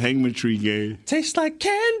come back. The Hangman Tree game. Tastes like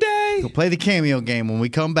candy. We'll play the cameo game when we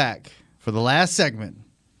come back for the last segment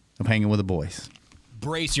of Hanging with the Boys.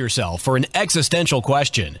 Brace yourself for an existential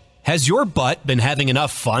question. Has your butt been having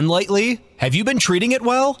enough fun lately? Have you been treating it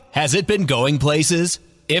well? Has it been going places?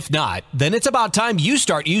 If not, then it's about time you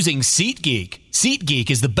start using SeatGeek. SeatGeek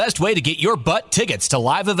is the best way to get your butt tickets to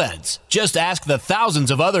live events. Just ask the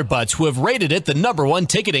thousands of other butts who have rated it the #1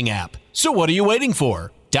 ticketing app. So what are you waiting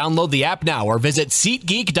for? Download the app now or visit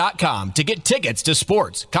SeatGeek.com to get tickets to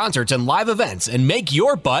sports, concerts, and live events and make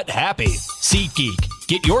your butt happy. SeatGeek.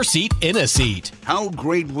 Get your seat in a seat. How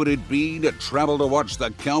great would it be to travel to watch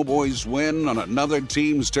the Cowboys win on another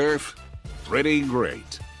team's turf? Pretty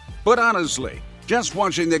great. But honestly, just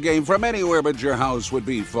watching the game from anywhere but your house would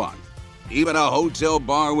be fun. Even a hotel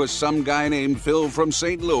bar with some guy named Phil from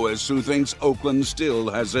St. Louis who thinks Oakland still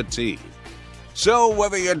has a team. So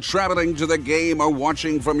whether you're traveling to the game or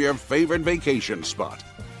watching from your favorite vacation spot,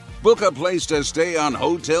 book a place to stay on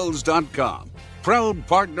Hotels.com. Proud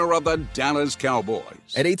partner of the Dallas Cowboys.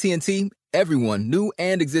 At AT&T, everyone, new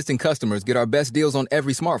and existing customers, get our best deals on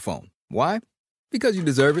every smartphone. Why? Because you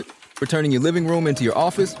deserve it. For turning your living room into your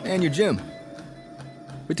office and your gym.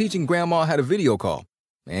 For teaching Grandma how to video call.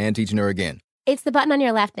 And teaching her again. It's the button on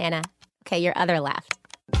your left, Nana. Okay, your other left.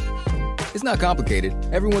 It's not complicated.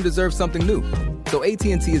 Everyone deserves something new. So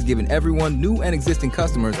AT&T is giving everyone, new and existing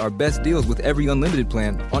customers, our best deals with every unlimited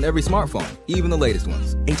plan on every smartphone, even the latest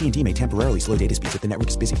ones. AT&T may temporarily slow data speeds if the network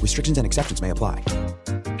is busy. Restrictions and exceptions may apply.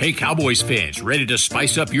 Hey, Cowboys fans, ready to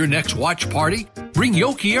spice up your next watch party? Bring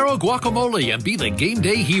Yo Quiero guacamole and be the game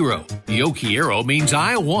day hero. Yo Quiero means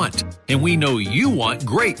I want, and we know you want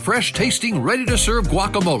great, fresh-tasting, ready-to-serve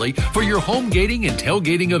guacamole for your home gating and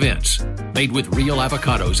tailgating events. Made with real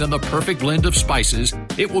avocados and the perfect blend of spices,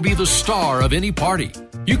 it will be the star of any party.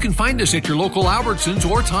 You can find us at your local Albertsons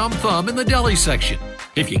or Tom Thumb in the deli section.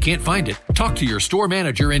 If you can't find it, talk to your store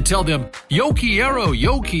manager and tell them, Yo Quiero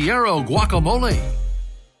guacamole.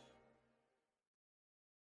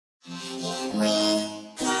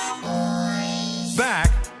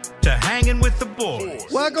 Back to Hanging with the Boys.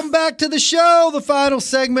 Welcome back to the show. The final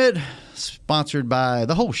segment, sponsored by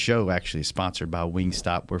the whole show, actually sponsored by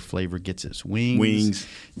Wingstop, where flavor gets its wings.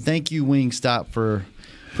 Thank you, Wingstop, for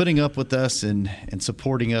putting up with us and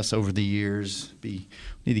supporting us over the years. We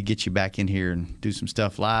need to get you back in here and do some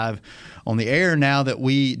stuff live on the air now that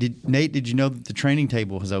Nate, did you know that the training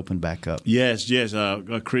table has opened back up? Yes.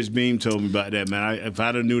 Chris Beam told me about that, man. If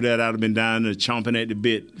I'd have knew that, I'd have been down there chomping at the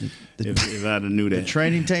bit if I'd have knew that. The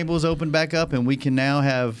training table is opened back up, and we can now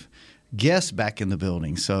have guests back in the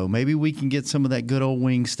building. So maybe we can get some of that good old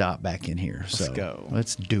Wingstop back in here. Let's go.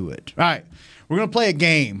 Let's do it. All right. We're going to play a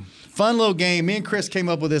game. Fun little game. Me and Chris came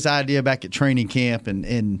up with this idea back at training camp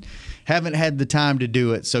and haven't had the time to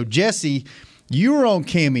do it. So, Jesse, you were on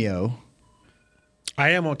Cameo.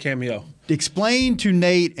 I am on Cameo. Explain to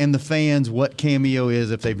Nate and the fans what Cameo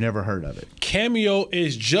is if they've never heard of it. Cameo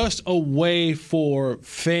is just a way for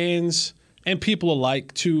fans and people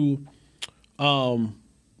alike to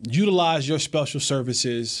utilize your special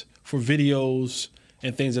services for videos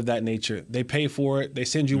and things of that nature. They pay for it. They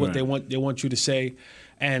send you what they want you to say,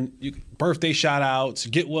 and birthday shout outs,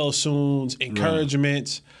 get well soons,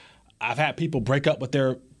 encouragements. I've had people break up with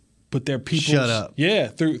their people. Shut up. Yeah,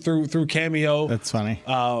 through Cameo. That's funny.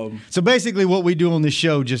 So basically, what we do on this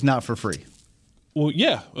show, just not for free. Well,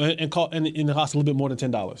 yeah, and it costs a little bit more than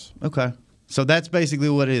 $10. Okay. So that's basically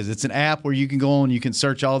what it is. It's an app where you can go on, you can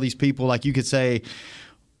search all these people. Like you could say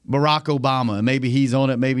Barack Obama, and maybe he's on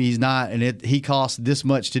it, maybe he's not, and he costs this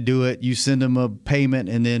much to do it. You send him a payment,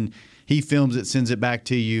 and then he films it, sends it back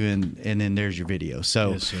to you, and then there's your video.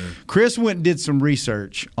 So Chris went and did some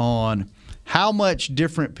research on how much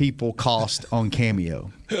different people cost on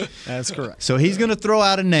Cameo. That's correct. So he's going to throw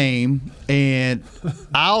out a name, and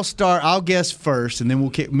I'll guess first, and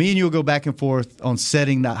then me and you will go back and forth on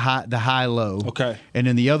setting the high low. Okay. And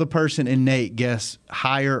then the other person and Nate guess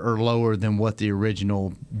higher or lower than what the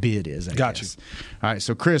original bid is. I guess. All right.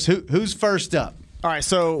 So Chris, who's first up? All right,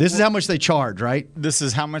 so this is how much they charge, right? This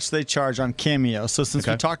is how much they charge on Cameo. So since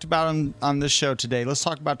we talked about him on this show today, let's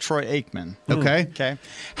talk about Troy Aikman. Okay. Okay.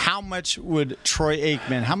 How much would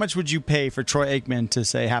how much would you pay for Troy Aikman to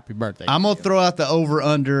say happy birthday? I'm going to throw out the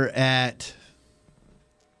over-under at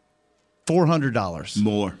 $400.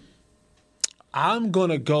 More. I'm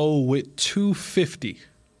going to go with $250.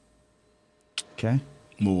 Okay.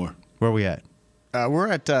 More. Where are we at? We're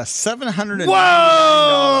at $799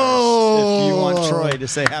 Whoa! if you want Troy to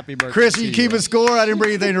say happy birthday. Chris, are you keeping score? I didn't bring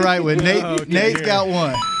anything to write with. Nate's got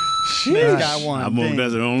one. Nate's got one.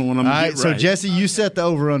 That's the only one I'm All right, right. so Jesse, you set the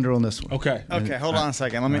over-under on this one. Okay. Okay, hold on a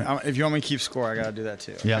second. If you want me to keep score, I got to do that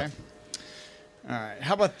too. Okay? Yeah. All right.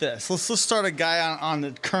 How about this? Let's start a guy on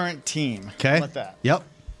the current team. Okay. How about that? Yep.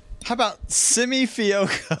 How about Simi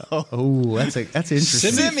Fioco? Oh, that's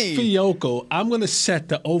interesting. Simi Fioco, I'm going to set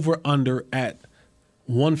the over-under at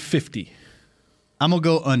 150. I'm going to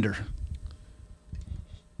go under.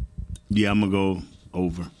 Yeah, I'm going to go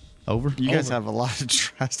over. Over? You guys have a lot of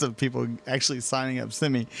trust of people actually signing up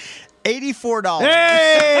Simi. $84.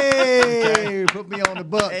 Hey! Put me on the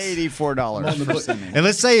books. $84 for Simi. And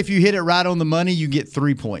let's say if you hit it right on the money, you get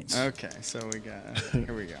 3 points. Okay, so here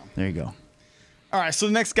we go. There you go. All right, so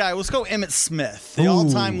the next guy, let's go Emmitt Smith, the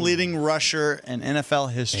all-time leading rusher in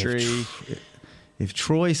NFL history. If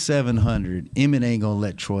Troy's 700, Emmett ain't going to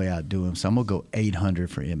let Troy outdo him, so I'm going to go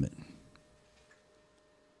 800 for Emmett.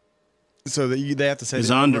 So they have to say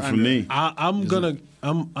it's under for me. I'm gonna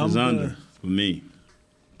under for me.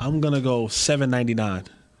 I'm gonna go $7.99.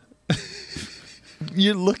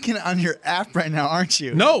 You're looking on your app right now, aren't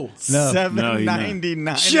you? No.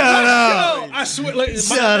 $7.99. Shut up. I swear,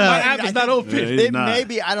 my app is not open. It may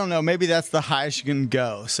be, I don't know. Maybe that's the highest you can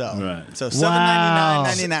go. So, right. So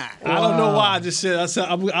 $7.99.99. I don't know why I just said.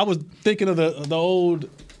 I was thinking of the old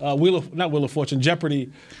not Wheel of Fortune,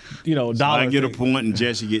 Jeopardy. Dollar. So I get a point and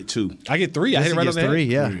Jesse get 2. I get 3. I hit it right on the head. 3,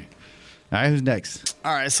 yeah. 3. All right, who's next?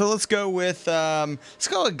 All right, so let's go with a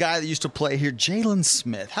guy that used to play here, Jalen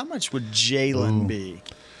Smith. How much would Jalen be?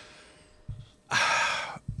 A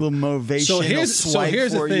little motivational swipe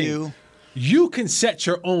here's for the thing. you. You can set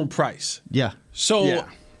your own price. Yeah. So,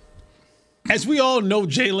 as we all know,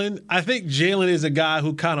 Jalen, I think Jalen is a guy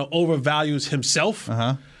who kind of overvalues himself.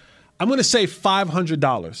 Uh-huh. I'm going to say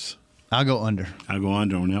 $500. I'll go under. I'll go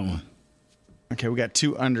under on that one. Okay, we got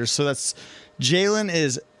 2 unders. So that's Jalen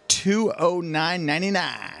is $209.99.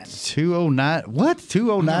 $209. What?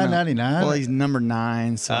 $209.99? Well, he's number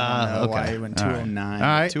 9, so I don't know why he went $209. All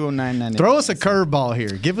right. $209.99. Throw us a curveball here.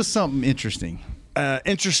 Give us something interesting.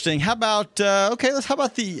 Interesting. How about how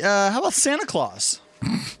about Santa Claus?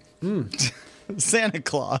 Santa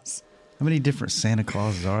Claus. How many different Santa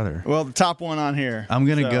Clauses are there? Well, the top one on here. I'm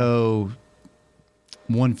gonna go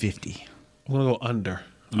 150. I'm gonna go under.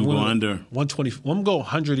 I'm going under 120. I'm gonna go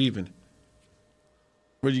 100 even.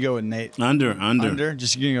 Where'd you go with Nate? Under.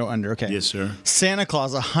 Just you're gonna go under. Okay. Yes, sir. Santa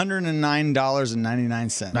Claus,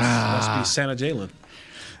 $109.99. Must be Santa Jalen.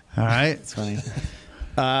 All right. That's funny.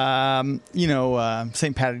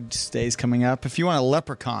 St. Patrick's Day is coming up. If you want a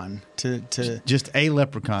leprechaun to just a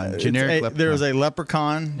leprechaun, generic leprechaun. There is a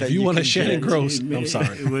leprechaun. If you want a Shannon Gross, I'm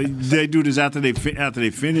sorry. They do this after they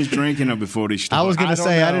finish drinking or before they start. I was going to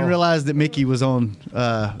say, I didn't realize that Mickey was on.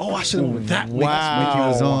 I should have went with that. Wow. Mickey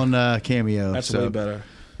was on Cameo. That's way better.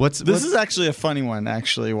 This is actually a funny one.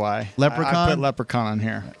 Actually, why leprechaun? I put leprechaun on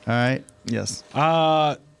here. All right. Yes.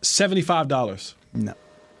 $75. No.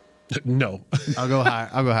 No. I'll go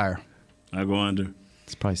higher. I go under.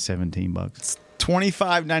 It's probably $17.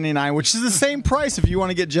 $25.99, which is the same price if you want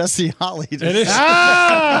to get Jesse Holly. It is. Book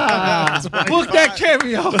that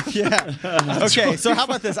cameo. Yeah. Okay, so how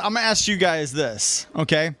about this? I'm going to ask you guys this,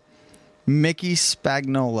 okay? Mickey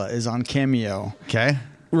Spagnola is on Cameo. Okay.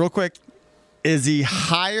 Real quick, is he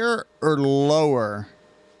higher or lower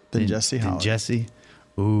than Jesse Holly? Jesse?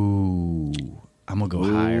 Ooh. I'm going to go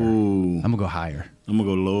higher. I'm going to go higher. I'm going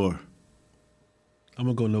to go lower. I'm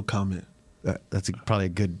going to go no comment. That's probably a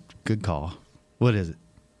good call. What is it?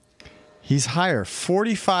 He's higher,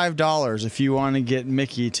 $45 if you want to get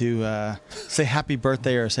Mickey to say happy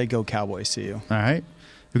birthday or say go Cowboys to you. All right.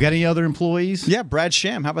 We got any other employees? Yeah, Brad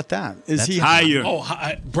Sham. How about that? Is he higher? Oh,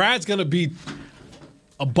 Brad's going to be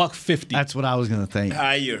 $150. That's what I was going to think.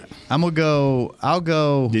 Higher. I'll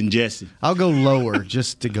go Than Jesse. I'll go lower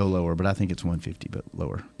just to go lower, but I think it's $150, but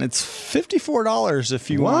lower. It's $54 if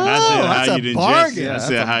you want. I said that's higher a than bargain. Jesse. I That's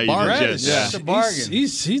said a higher bargain. than Jesse. That's a bargain.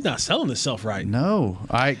 He's not selling himself right. No.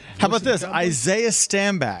 All right. How about this? Isaiah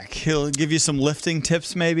Stanback. He'll give you some lifting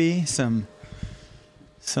tips, maybe some.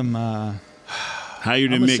 Higher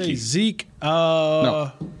than I'm gonna Mickey. say Zeke.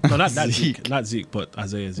 No, not Zeke. Zeke. Not Zeke, but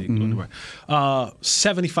Isaiah Zeke.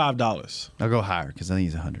 $75. I'll go higher because I think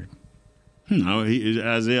he's 100. No,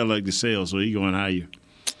 Isaiah like to sell, so he going higher.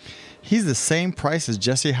 He's the same price as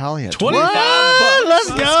Jesse Holly at $25.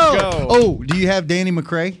 Let's go. Oh, do you have Danny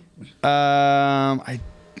McCray?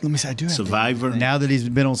 Let me see. I do have Survivor. Now that he's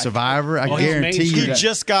been on Survivor, I he's guarantee you He that,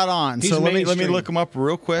 just got on, He's so let me mainstream. look him up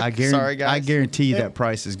real quick. I Sorry, guys. guarantee you that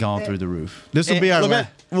price has gone through the roof. This will be our Let me- last.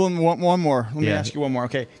 one more. Let me Yeah. ask you one more.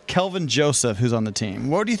 Okay, Kelvin Joseph, who's on the team.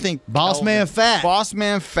 What do you think? Boss Kelvin- Man Fat. Boss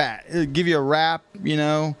Man Fat. He'll give you a rap.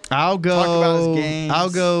 I'll go. Talk about his games. I'll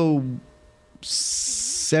go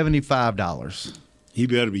 $75. He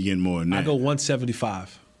better be getting more than that. I go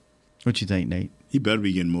 175. What you think, Nate? He better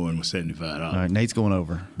be getting more than $75. All right, Nate's going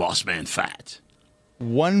over. Boss man fat.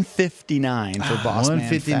 $159 for Boss Man Fat.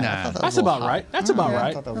 $159. I thought that was That's a little about high. right. That's about I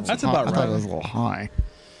right. thought that was That's high. about I thought it right. was a little high.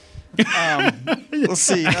 Let's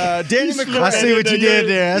see. Danny McCray. I see what you did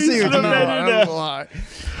there. I see what you did.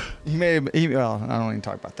 He may have, well, I don't even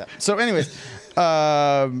talk about that. So, anyways,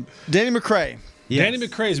 Danny McCray. Danny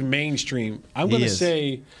McCray's mainstream. I'm going to is.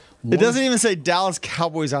 say. It doesn't even say Dallas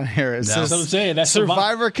Cowboys on here. It says That's what I'm saying. That's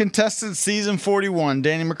Survivor contestant season 41,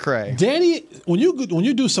 Danny McCray. Danny, when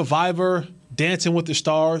you do Survivor, Dancing with the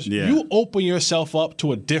Stars, Yeah. you open yourself up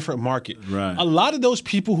to a different market. Right. A lot of those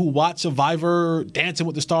people who watch Survivor, Dancing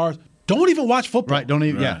with the Stars, don't even watch football. Right? Don't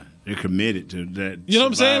even. Right. Yeah. They're committed to that. You know what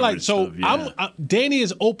I'm saying? Like, so Survivor stuff, yeah. Danny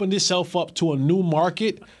has opened himself up to a new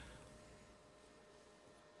market.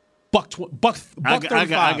 Buck 35.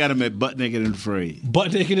 I got him at butt naked and afraid.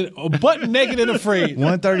 Butt naked and afraid.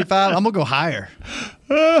 135. I'm gonna go higher.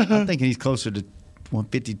 I'm thinking he's closer to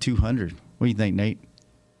 150, 200. What do you think, Nate?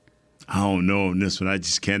 I don't know on this one. I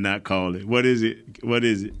just cannot call it. What is it,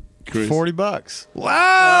 Chris? $40.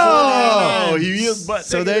 Wow! Oh, he is butt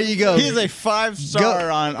So naked. there you go. He is a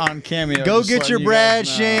 5-star on Cameo. Go just get letting your you Brad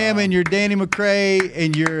guys know. Sham and your Danny McCray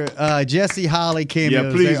and your Jesse Holly cameos.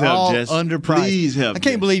 Yeah, please They're help, all Jesse. underpriced. Please help, I can't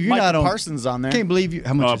Jesse. believe you're Michael not on. Parsons on there. Can't believe you.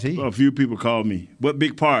 How much is he? A few people called me. What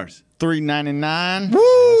big parts? $3.99.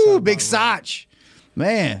 Woo! Big Soch.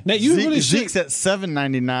 Man. Nate, you really Zeke's at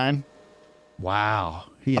 $7.99. Wow.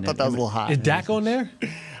 I thought that was a little high. Is Dak on there?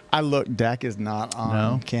 I look, Dak is not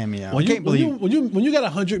on Cameo. When can't believe- when you got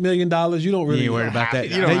 $100 million, you don't really You ain't worried about that.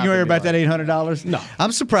 You You don't ain't have to worried be about like- that $800? No.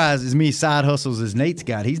 I'm surprised as many side hustles as Nate's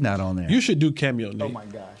got. He's not on there. You should do Cameo, Nate. Oh my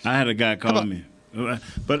gosh. I had a guy call me.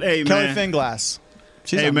 But hey, Kelly man. Finglass.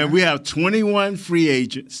 She's Hey, on man, there. we have 21 free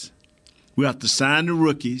agents. We have to sign the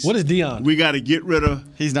rookies. What is Dion? We got to get rid of.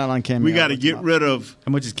 He's not on Cameo. We got to Look get him up. rid of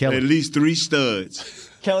How much is Kelly? at least 3 studs.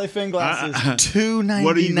 Kelly Finglass is $2.99.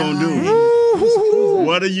 What are you gonna do?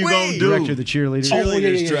 What are you gonna do? Director of the cheerleaders.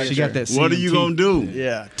 Cheerleaders yeah. director. She got that. What are you CMT. gonna do?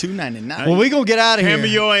 Yeah, $2.99. Well, we gonna get out of here.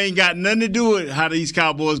 Cameo ain't got nothing to do with how these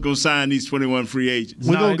Cowboys gonna sign these 21 free agents.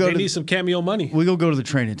 We're gonna go they to need some Cameo money. we gonna go to the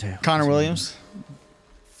training table. Connor Williams,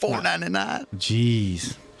 $4.99.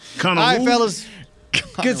 Jeez. Connor, All right, who? fellas.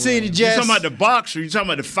 Good seeing you, You Jess. talking about the boxer? You talking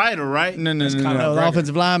about the fighter, right? No, No, the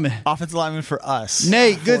offensive lineman. Offensive lineman for us.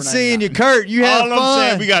 Nate, good seeing you. Kurt, you had All I'm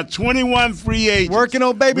saying, fun. we got 21 free agents. Working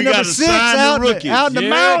on baby we number gotta 6 sign out, the rookies. out in the Yeah,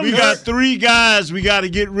 mountains. We got 3 guys we got to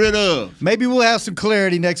get rid of. Maybe we'll have some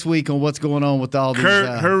clarity next week on what's going on with all these.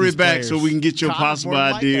 Kurt, hurry these back players. so we can get your Connor possible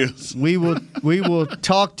wouldn't like ideas. We will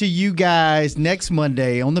talk to you guys next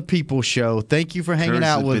Monday on the People Show. Thank you for hanging Kurt's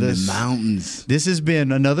out up with in us. the mountains, This has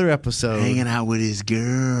been another episode hanging out with his his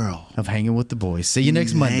girl. Of hanging with the boys. See you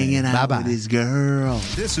next Monday. Hanging out Bye-bye. with his girl.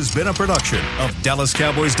 This has been a production of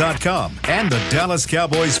DallasCowboys.com and the Dallas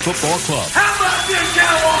Cowboys Football Club. How about this,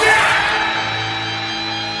 Cowboys? Yeah!